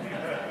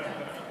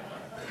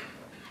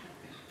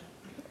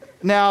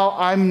 Now,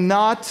 I'm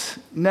not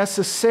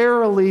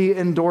necessarily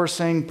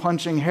endorsing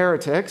punching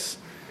heretics,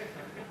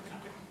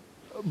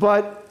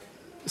 but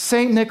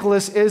St.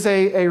 Nicholas is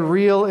a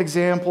real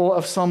example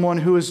of someone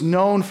who is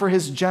known for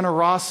his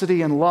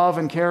generosity and love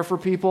and care for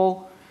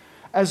people,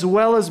 as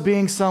well as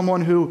being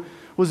someone who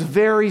was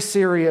very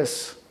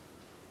serious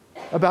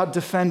about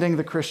defending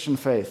the Christian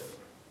faith.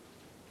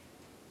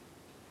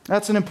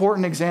 That's an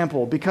important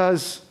example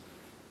because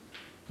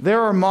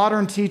there are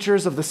modern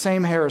teachers of the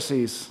same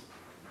heresies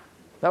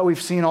that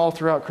we've seen all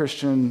throughout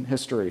Christian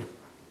history.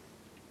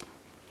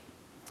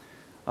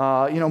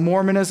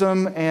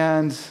 Mormonism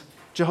and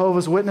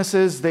Jehovah's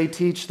Witnesses, they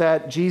teach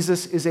that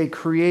Jesus is a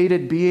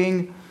created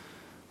being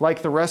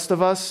like the rest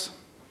of us.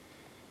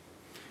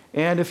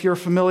 And if you're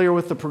familiar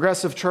with the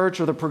Progressive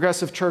Church or the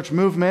Progressive Church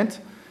movement,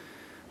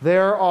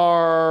 there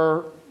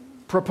are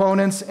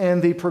proponents in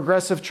the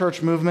Progressive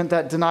Church movement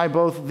that deny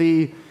both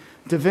the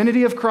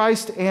divinity of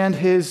Christ and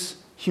his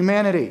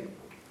humanity.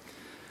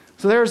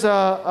 So there's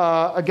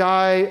a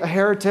guy, a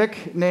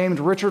heretic named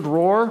Richard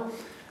Rohr.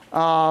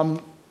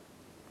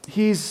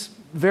 He's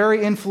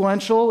very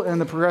influential in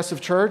the Progressive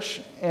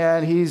Church,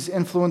 and he's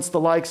influenced the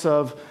likes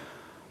of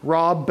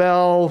Rob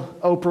Bell,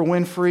 Oprah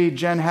Winfrey,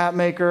 Jen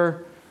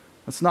Hatmaker.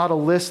 That's not a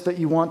list that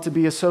you want to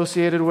be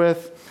associated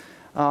with,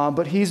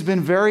 but he's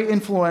been very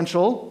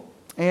influential,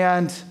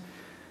 and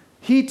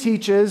he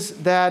teaches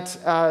that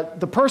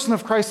the person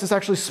of Christ is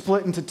actually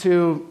split into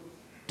two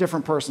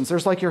different persons.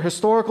 There's like your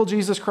historical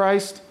Jesus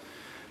Christ,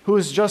 who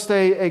is just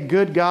a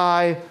good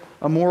guy,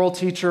 a moral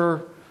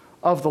teacher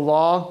of the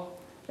law.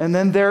 And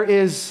then there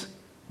is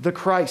the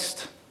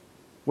Christ,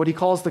 what he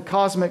calls the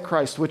cosmic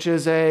Christ, which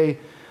is a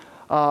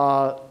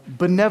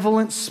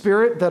benevolent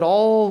spirit that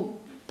all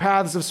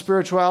paths of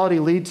spirituality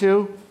lead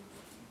to.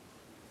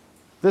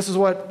 This is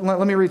what,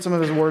 let me read some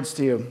of his words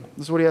to you.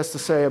 This is what he has to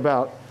say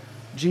about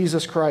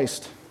Jesus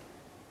Christ.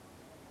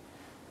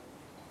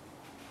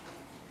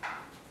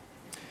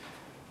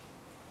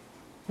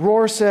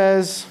 Rohr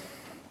says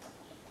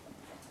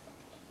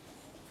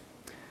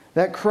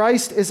that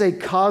Christ is a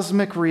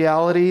cosmic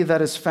reality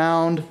that is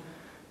found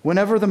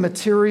whenever the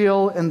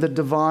material and the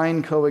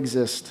divine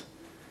coexist,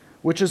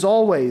 which is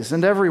always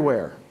and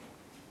everywhere.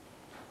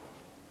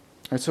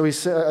 And so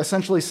he's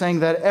essentially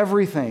saying that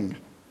everything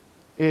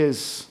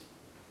is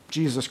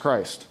Jesus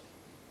Christ.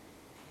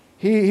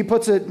 He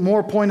puts it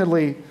more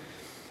pointedly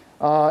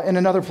in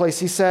another place.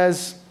 He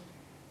says,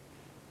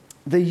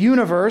 the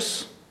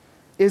universe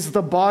is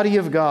the body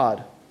of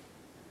God.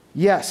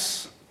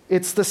 Yes,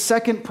 it's the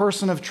second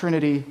person of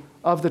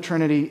the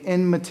Trinity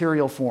in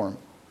material form.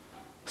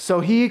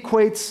 So he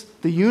equates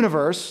the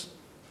universe,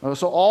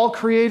 so all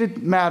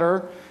created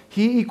matter,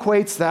 he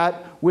equates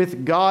that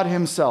with God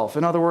himself.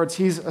 In other words,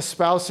 he's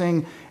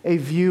espousing a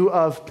view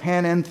of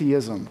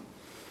panentheism,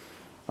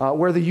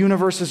 where the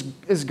universe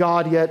is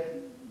God, yet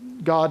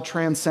God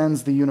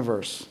transcends the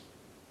universe.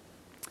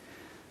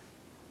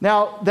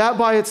 Now, that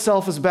by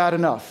itself is bad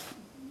enough.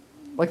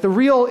 Like, the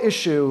real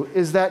issue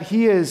is that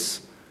he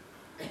is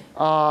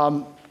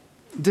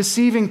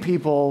deceiving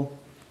people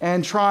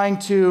and trying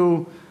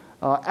to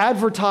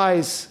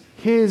advertise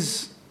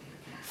his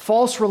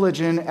false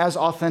religion as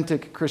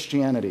authentic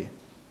Christianity.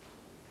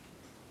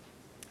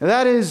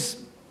 It's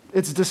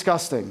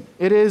disgusting.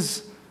 It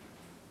is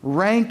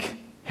rank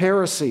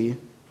heresy.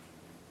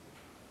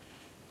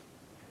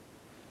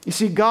 You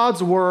see,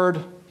 God's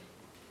word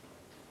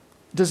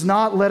does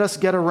not let us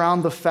get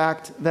around the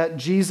fact that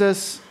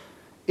Jesus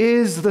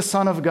is the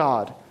Son of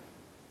God.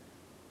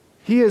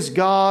 He is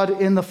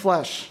God in the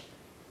flesh.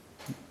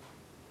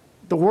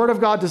 The Word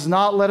of God does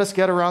not let us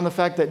get around the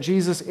fact that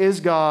Jesus is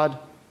God,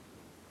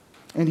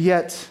 and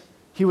yet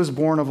he was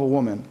born of a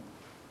woman.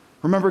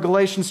 Remember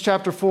Galatians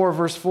chapter 4,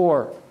 verse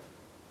 4.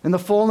 In the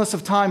fullness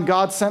of time,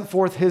 God sent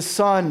forth his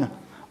Son,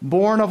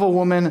 born of a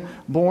woman,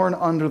 born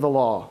under the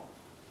law.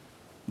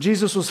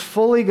 Jesus was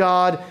fully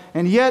God,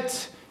 and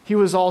yet he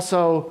was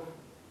also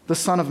the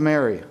Son of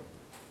Mary.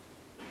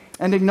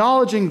 And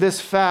acknowledging this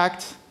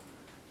fact,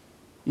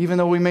 even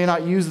though we may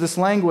not use this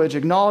language,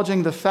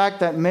 acknowledging the fact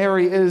that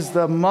Mary is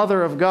the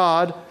mother of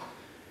God,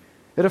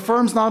 it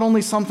affirms not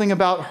only something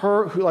about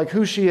her,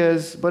 who she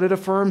is, but it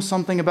affirms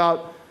something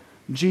about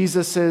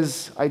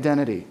Jesus'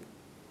 identity.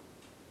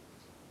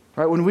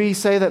 Right? When we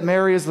say that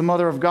Mary is the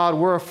mother of God,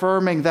 we're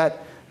affirming that,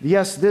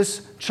 yes,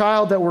 this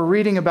child that we're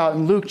reading about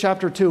in Luke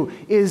chapter 2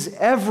 is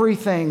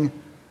everything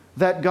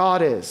that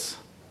God is.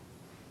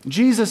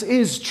 Jesus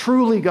is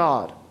truly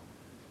God.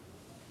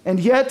 And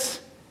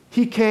yet,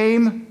 he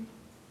came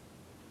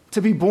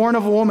to be born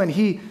of a woman.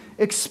 He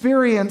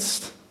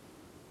experienced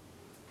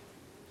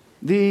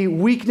the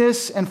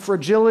weakness and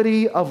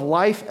fragility of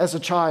life as a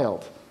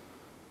child.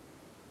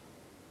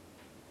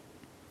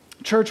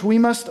 Church, we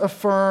must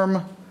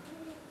affirm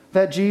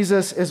that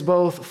Jesus is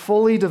both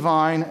fully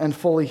divine and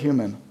fully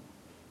human.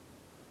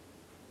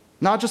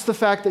 Not just the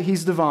fact that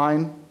he's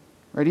divine,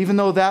 right? Even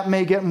though that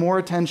may get more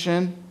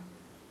attention,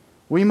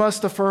 we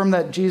must affirm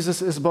that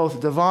Jesus is both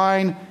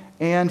divine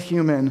and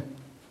human.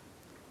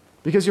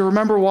 Because you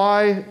remember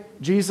why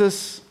the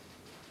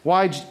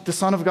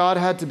Son of God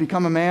had to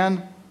become a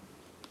man?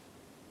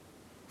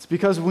 It's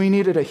because we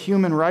needed a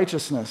human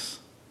righteousness.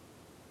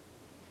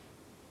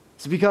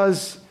 It's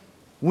because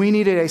we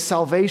needed a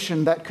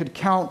salvation that could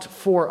count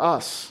for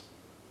us.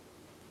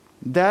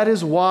 That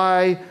is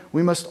why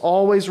we must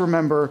always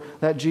remember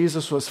that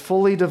Jesus was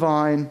fully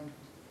divine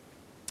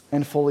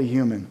and fully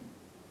human.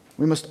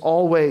 We must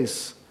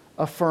always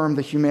affirm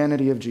the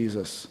humanity of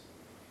Jesus.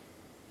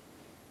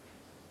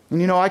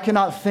 And I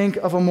cannot think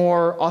of a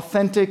more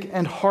authentic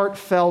and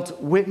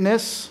heartfelt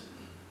witness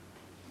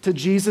to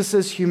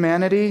Jesus'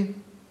 humanity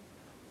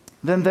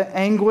than the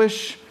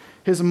anguish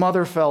his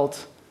mother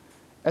felt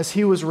as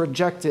he was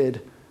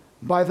rejected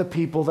by the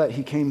people that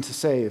he came to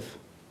save.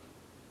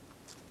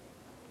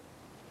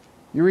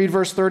 You read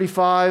verse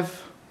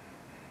 35,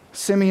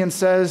 Simeon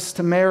says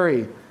to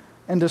Mary,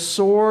 "And a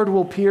sword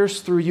will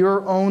pierce through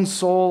your own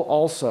soul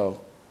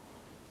also."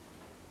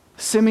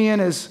 Simeon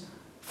is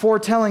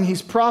foretelling,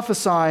 he's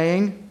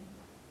prophesying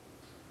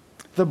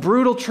the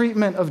brutal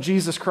treatment of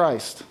Jesus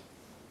Christ.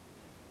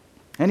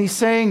 And he's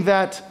saying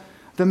that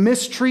the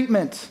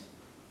mistreatment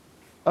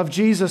of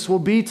Jesus will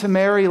be to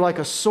Mary like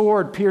a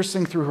sword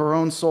piercing through her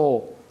own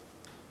soul.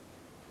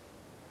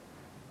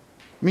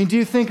 Do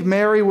you think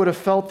Mary would have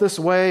felt this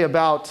way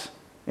about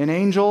an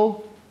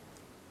angel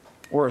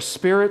or a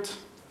spirit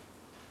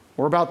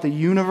or about the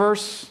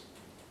universe?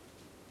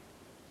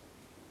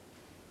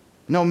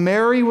 No,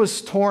 Mary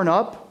was torn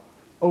up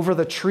over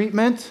the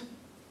treatment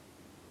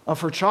of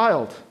her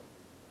child.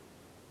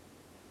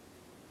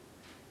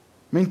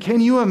 Can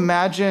you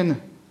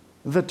imagine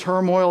the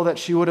turmoil that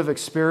she would have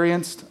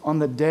experienced on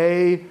the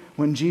day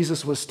when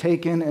Jesus was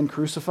taken and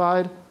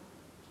crucified?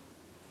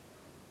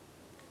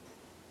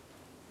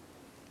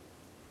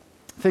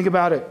 Think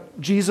about it.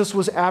 Jesus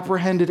was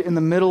apprehended in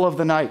the middle of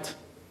the night,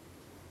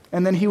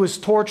 and then he was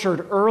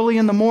tortured early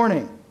in the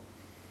morning.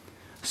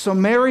 So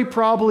Mary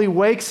probably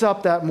wakes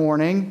up that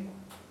morning,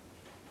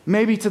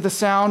 maybe to the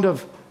sound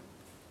of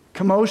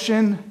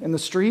commotion in the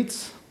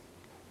streets,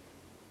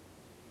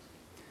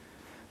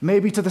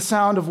 maybe to the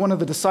sound of one of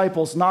the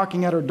disciples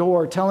knocking at her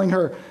door, telling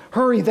her,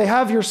 "Hurry, they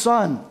have your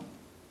son.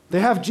 They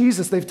have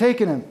Jesus, they've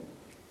taken him."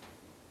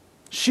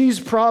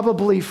 She's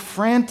probably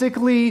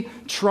frantically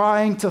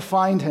trying to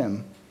find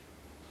him,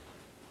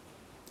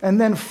 and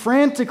then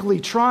frantically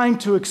trying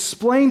to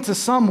explain to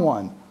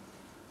someone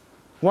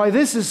why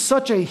this is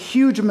such a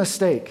huge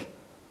mistake.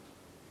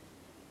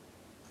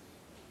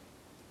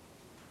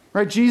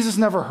 Right? Jesus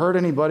never hurt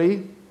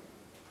anybody.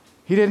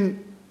 He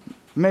didn't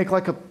make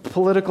like a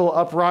political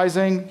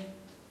uprising.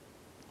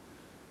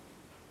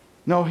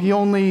 No, he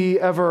only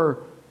ever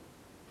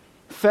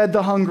fed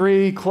the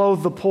hungry,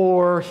 clothed the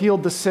poor,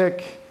 healed the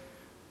sick.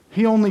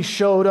 He only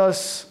showed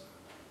us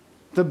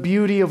the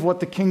beauty of what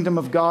the kingdom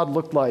of God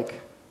looked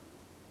like.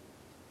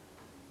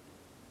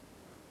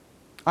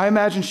 I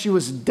imagine she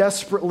was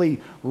desperately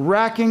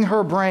racking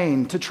her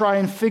brain to try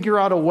and figure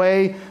out a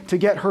way to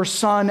get her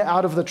son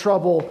out of the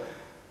trouble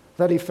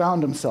that he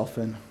found himself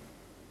in.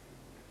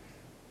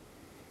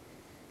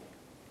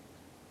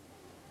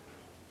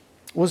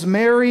 Was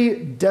Mary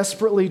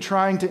desperately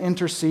trying to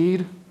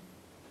intercede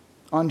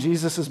on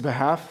Jesus'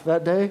 behalf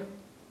that day?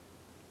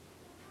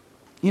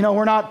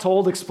 We're not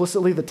told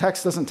explicitly, the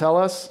text doesn't tell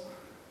us,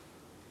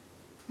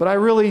 but I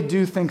really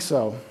do think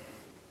so.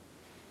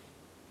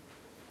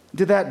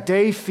 Did that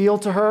day feel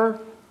to her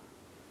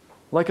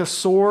like a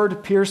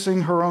sword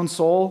piercing her own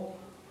soul?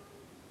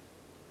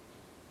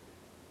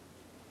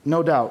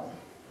 no doubt.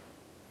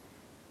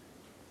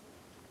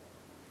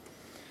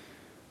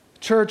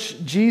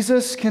 Church,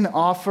 Jesus can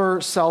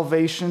offer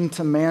salvation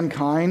to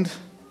mankind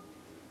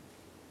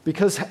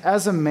because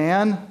as a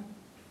man,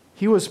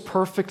 he was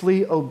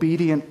perfectly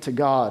obedient to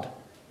God.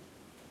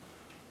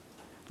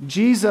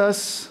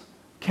 Jesus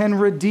can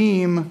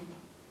redeem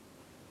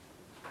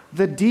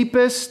the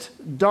deepest,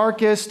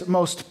 darkest,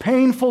 most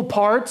painful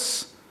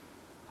parts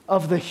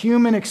of the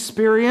human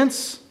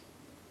experience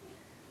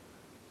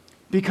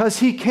because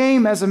he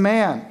came as a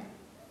man.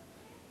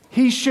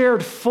 He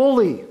shared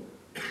fully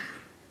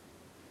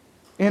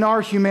in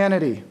our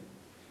humanity,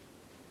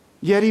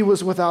 yet he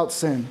was without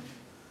sin.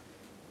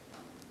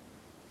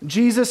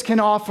 Jesus can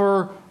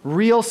offer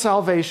real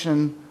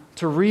salvation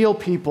to real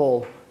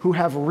people who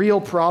have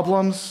real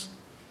problems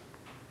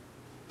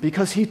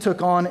because he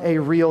took on a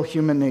real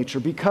human nature,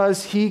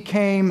 because he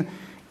came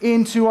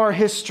into our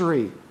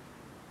history,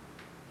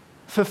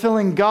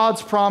 fulfilling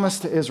God's promise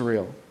to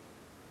Israel.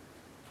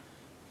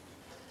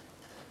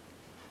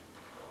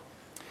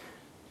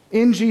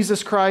 In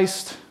Jesus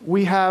Christ,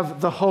 we have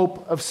the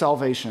hope of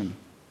salvation.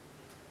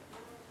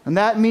 And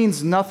that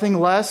means nothing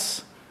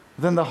less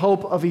than the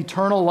hope of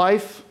eternal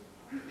life.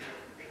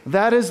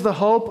 That is the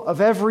hope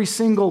of every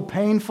single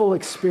painful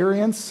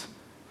experience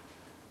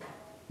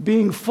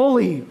being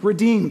fully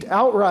redeemed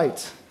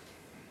outright.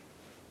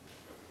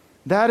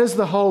 That is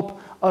the hope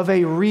of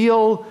a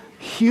real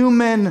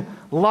human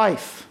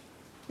life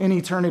in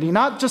eternity,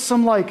 not just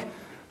some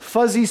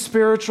fuzzy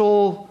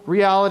spiritual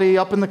reality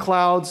up in the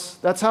clouds.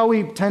 That's how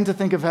we tend to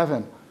think of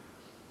heaven.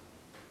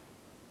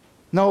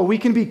 No, we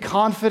can be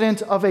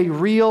confident of a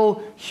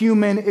real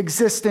human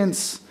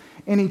existence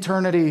in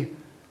eternity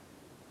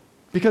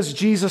because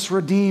Jesus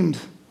redeemed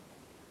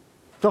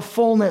the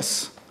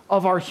fullness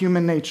of our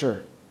human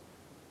nature.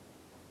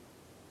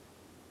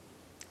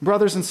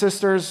 Brothers and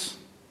sisters,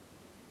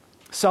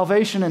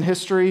 salvation in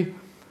history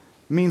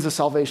means a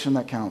salvation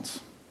that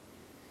counts.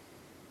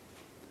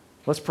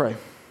 Let's pray.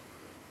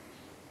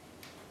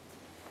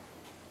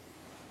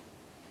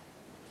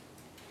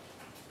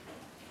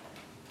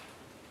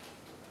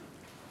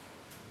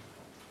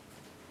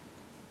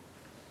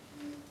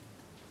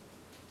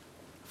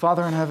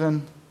 Father in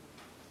heaven,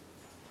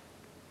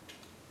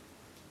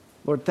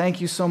 Lord, thank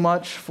you so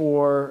much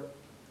for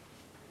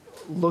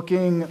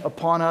looking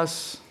upon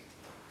us,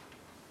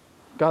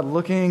 God,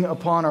 looking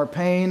upon our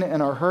pain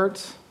and our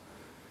hurt,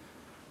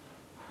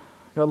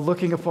 God,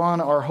 looking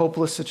upon our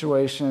hopeless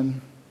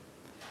situation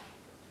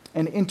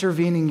and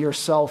intervening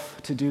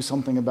yourself to do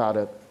something about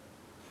it.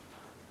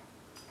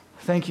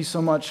 Thank you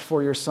so much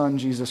for your Son,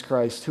 Jesus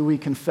Christ, who we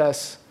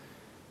confess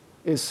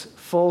is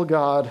full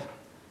God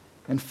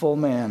and full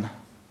man.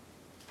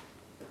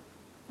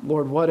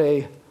 Lord, what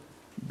a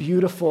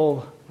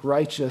beautiful,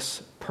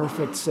 righteous,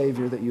 perfect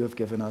Savior that you have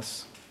given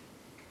us.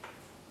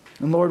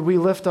 And Lord, we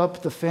lift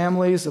up the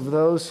families of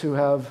those who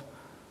have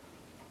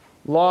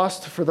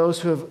lost, for those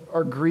who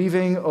are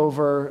grieving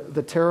over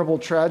the terrible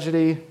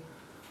tragedy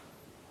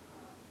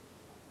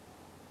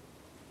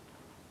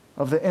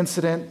of the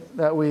incident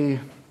that we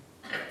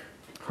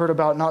heard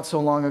about not so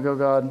long ago,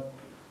 God.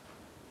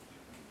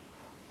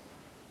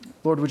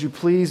 Lord, would you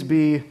please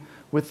be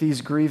with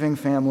these grieving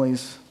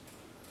families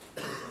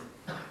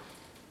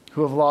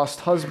who have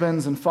lost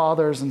husbands and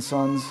fathers and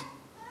sons.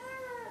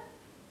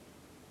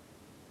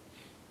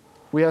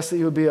 We ask that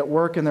you would be at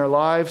work in their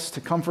lives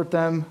to comfort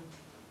them,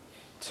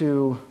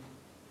 to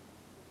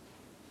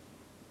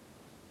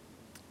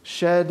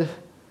shed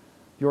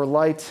your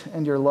light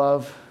and your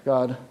love,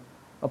 God,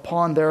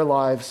 upon their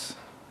lives.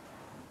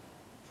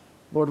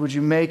 Lord, would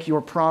you make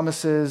your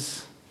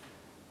promises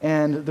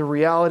and the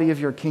reality of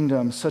your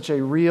kingdom such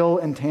a real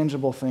and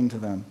tangible thing to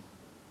them.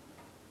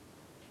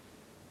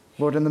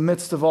 Lord, in the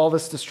midst of all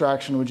this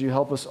distraction, would you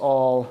help us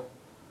all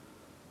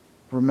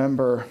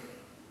remember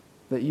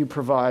that you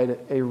provide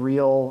a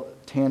real,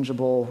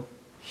 tangible,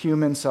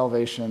 human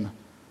salvation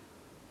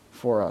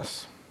for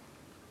us.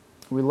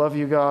 We love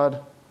you,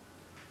 God.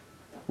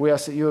 We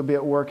ask that you would be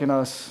at work in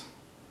us.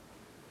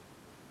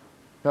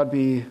 God,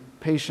 be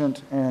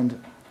patient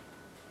and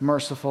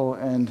merciful,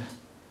 and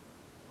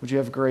would you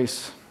have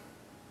grace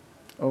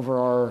over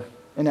our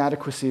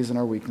inadequacies and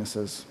our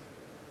weaknesses.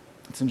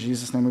 It's in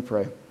Jesus' name we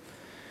pray.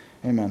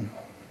 Amen.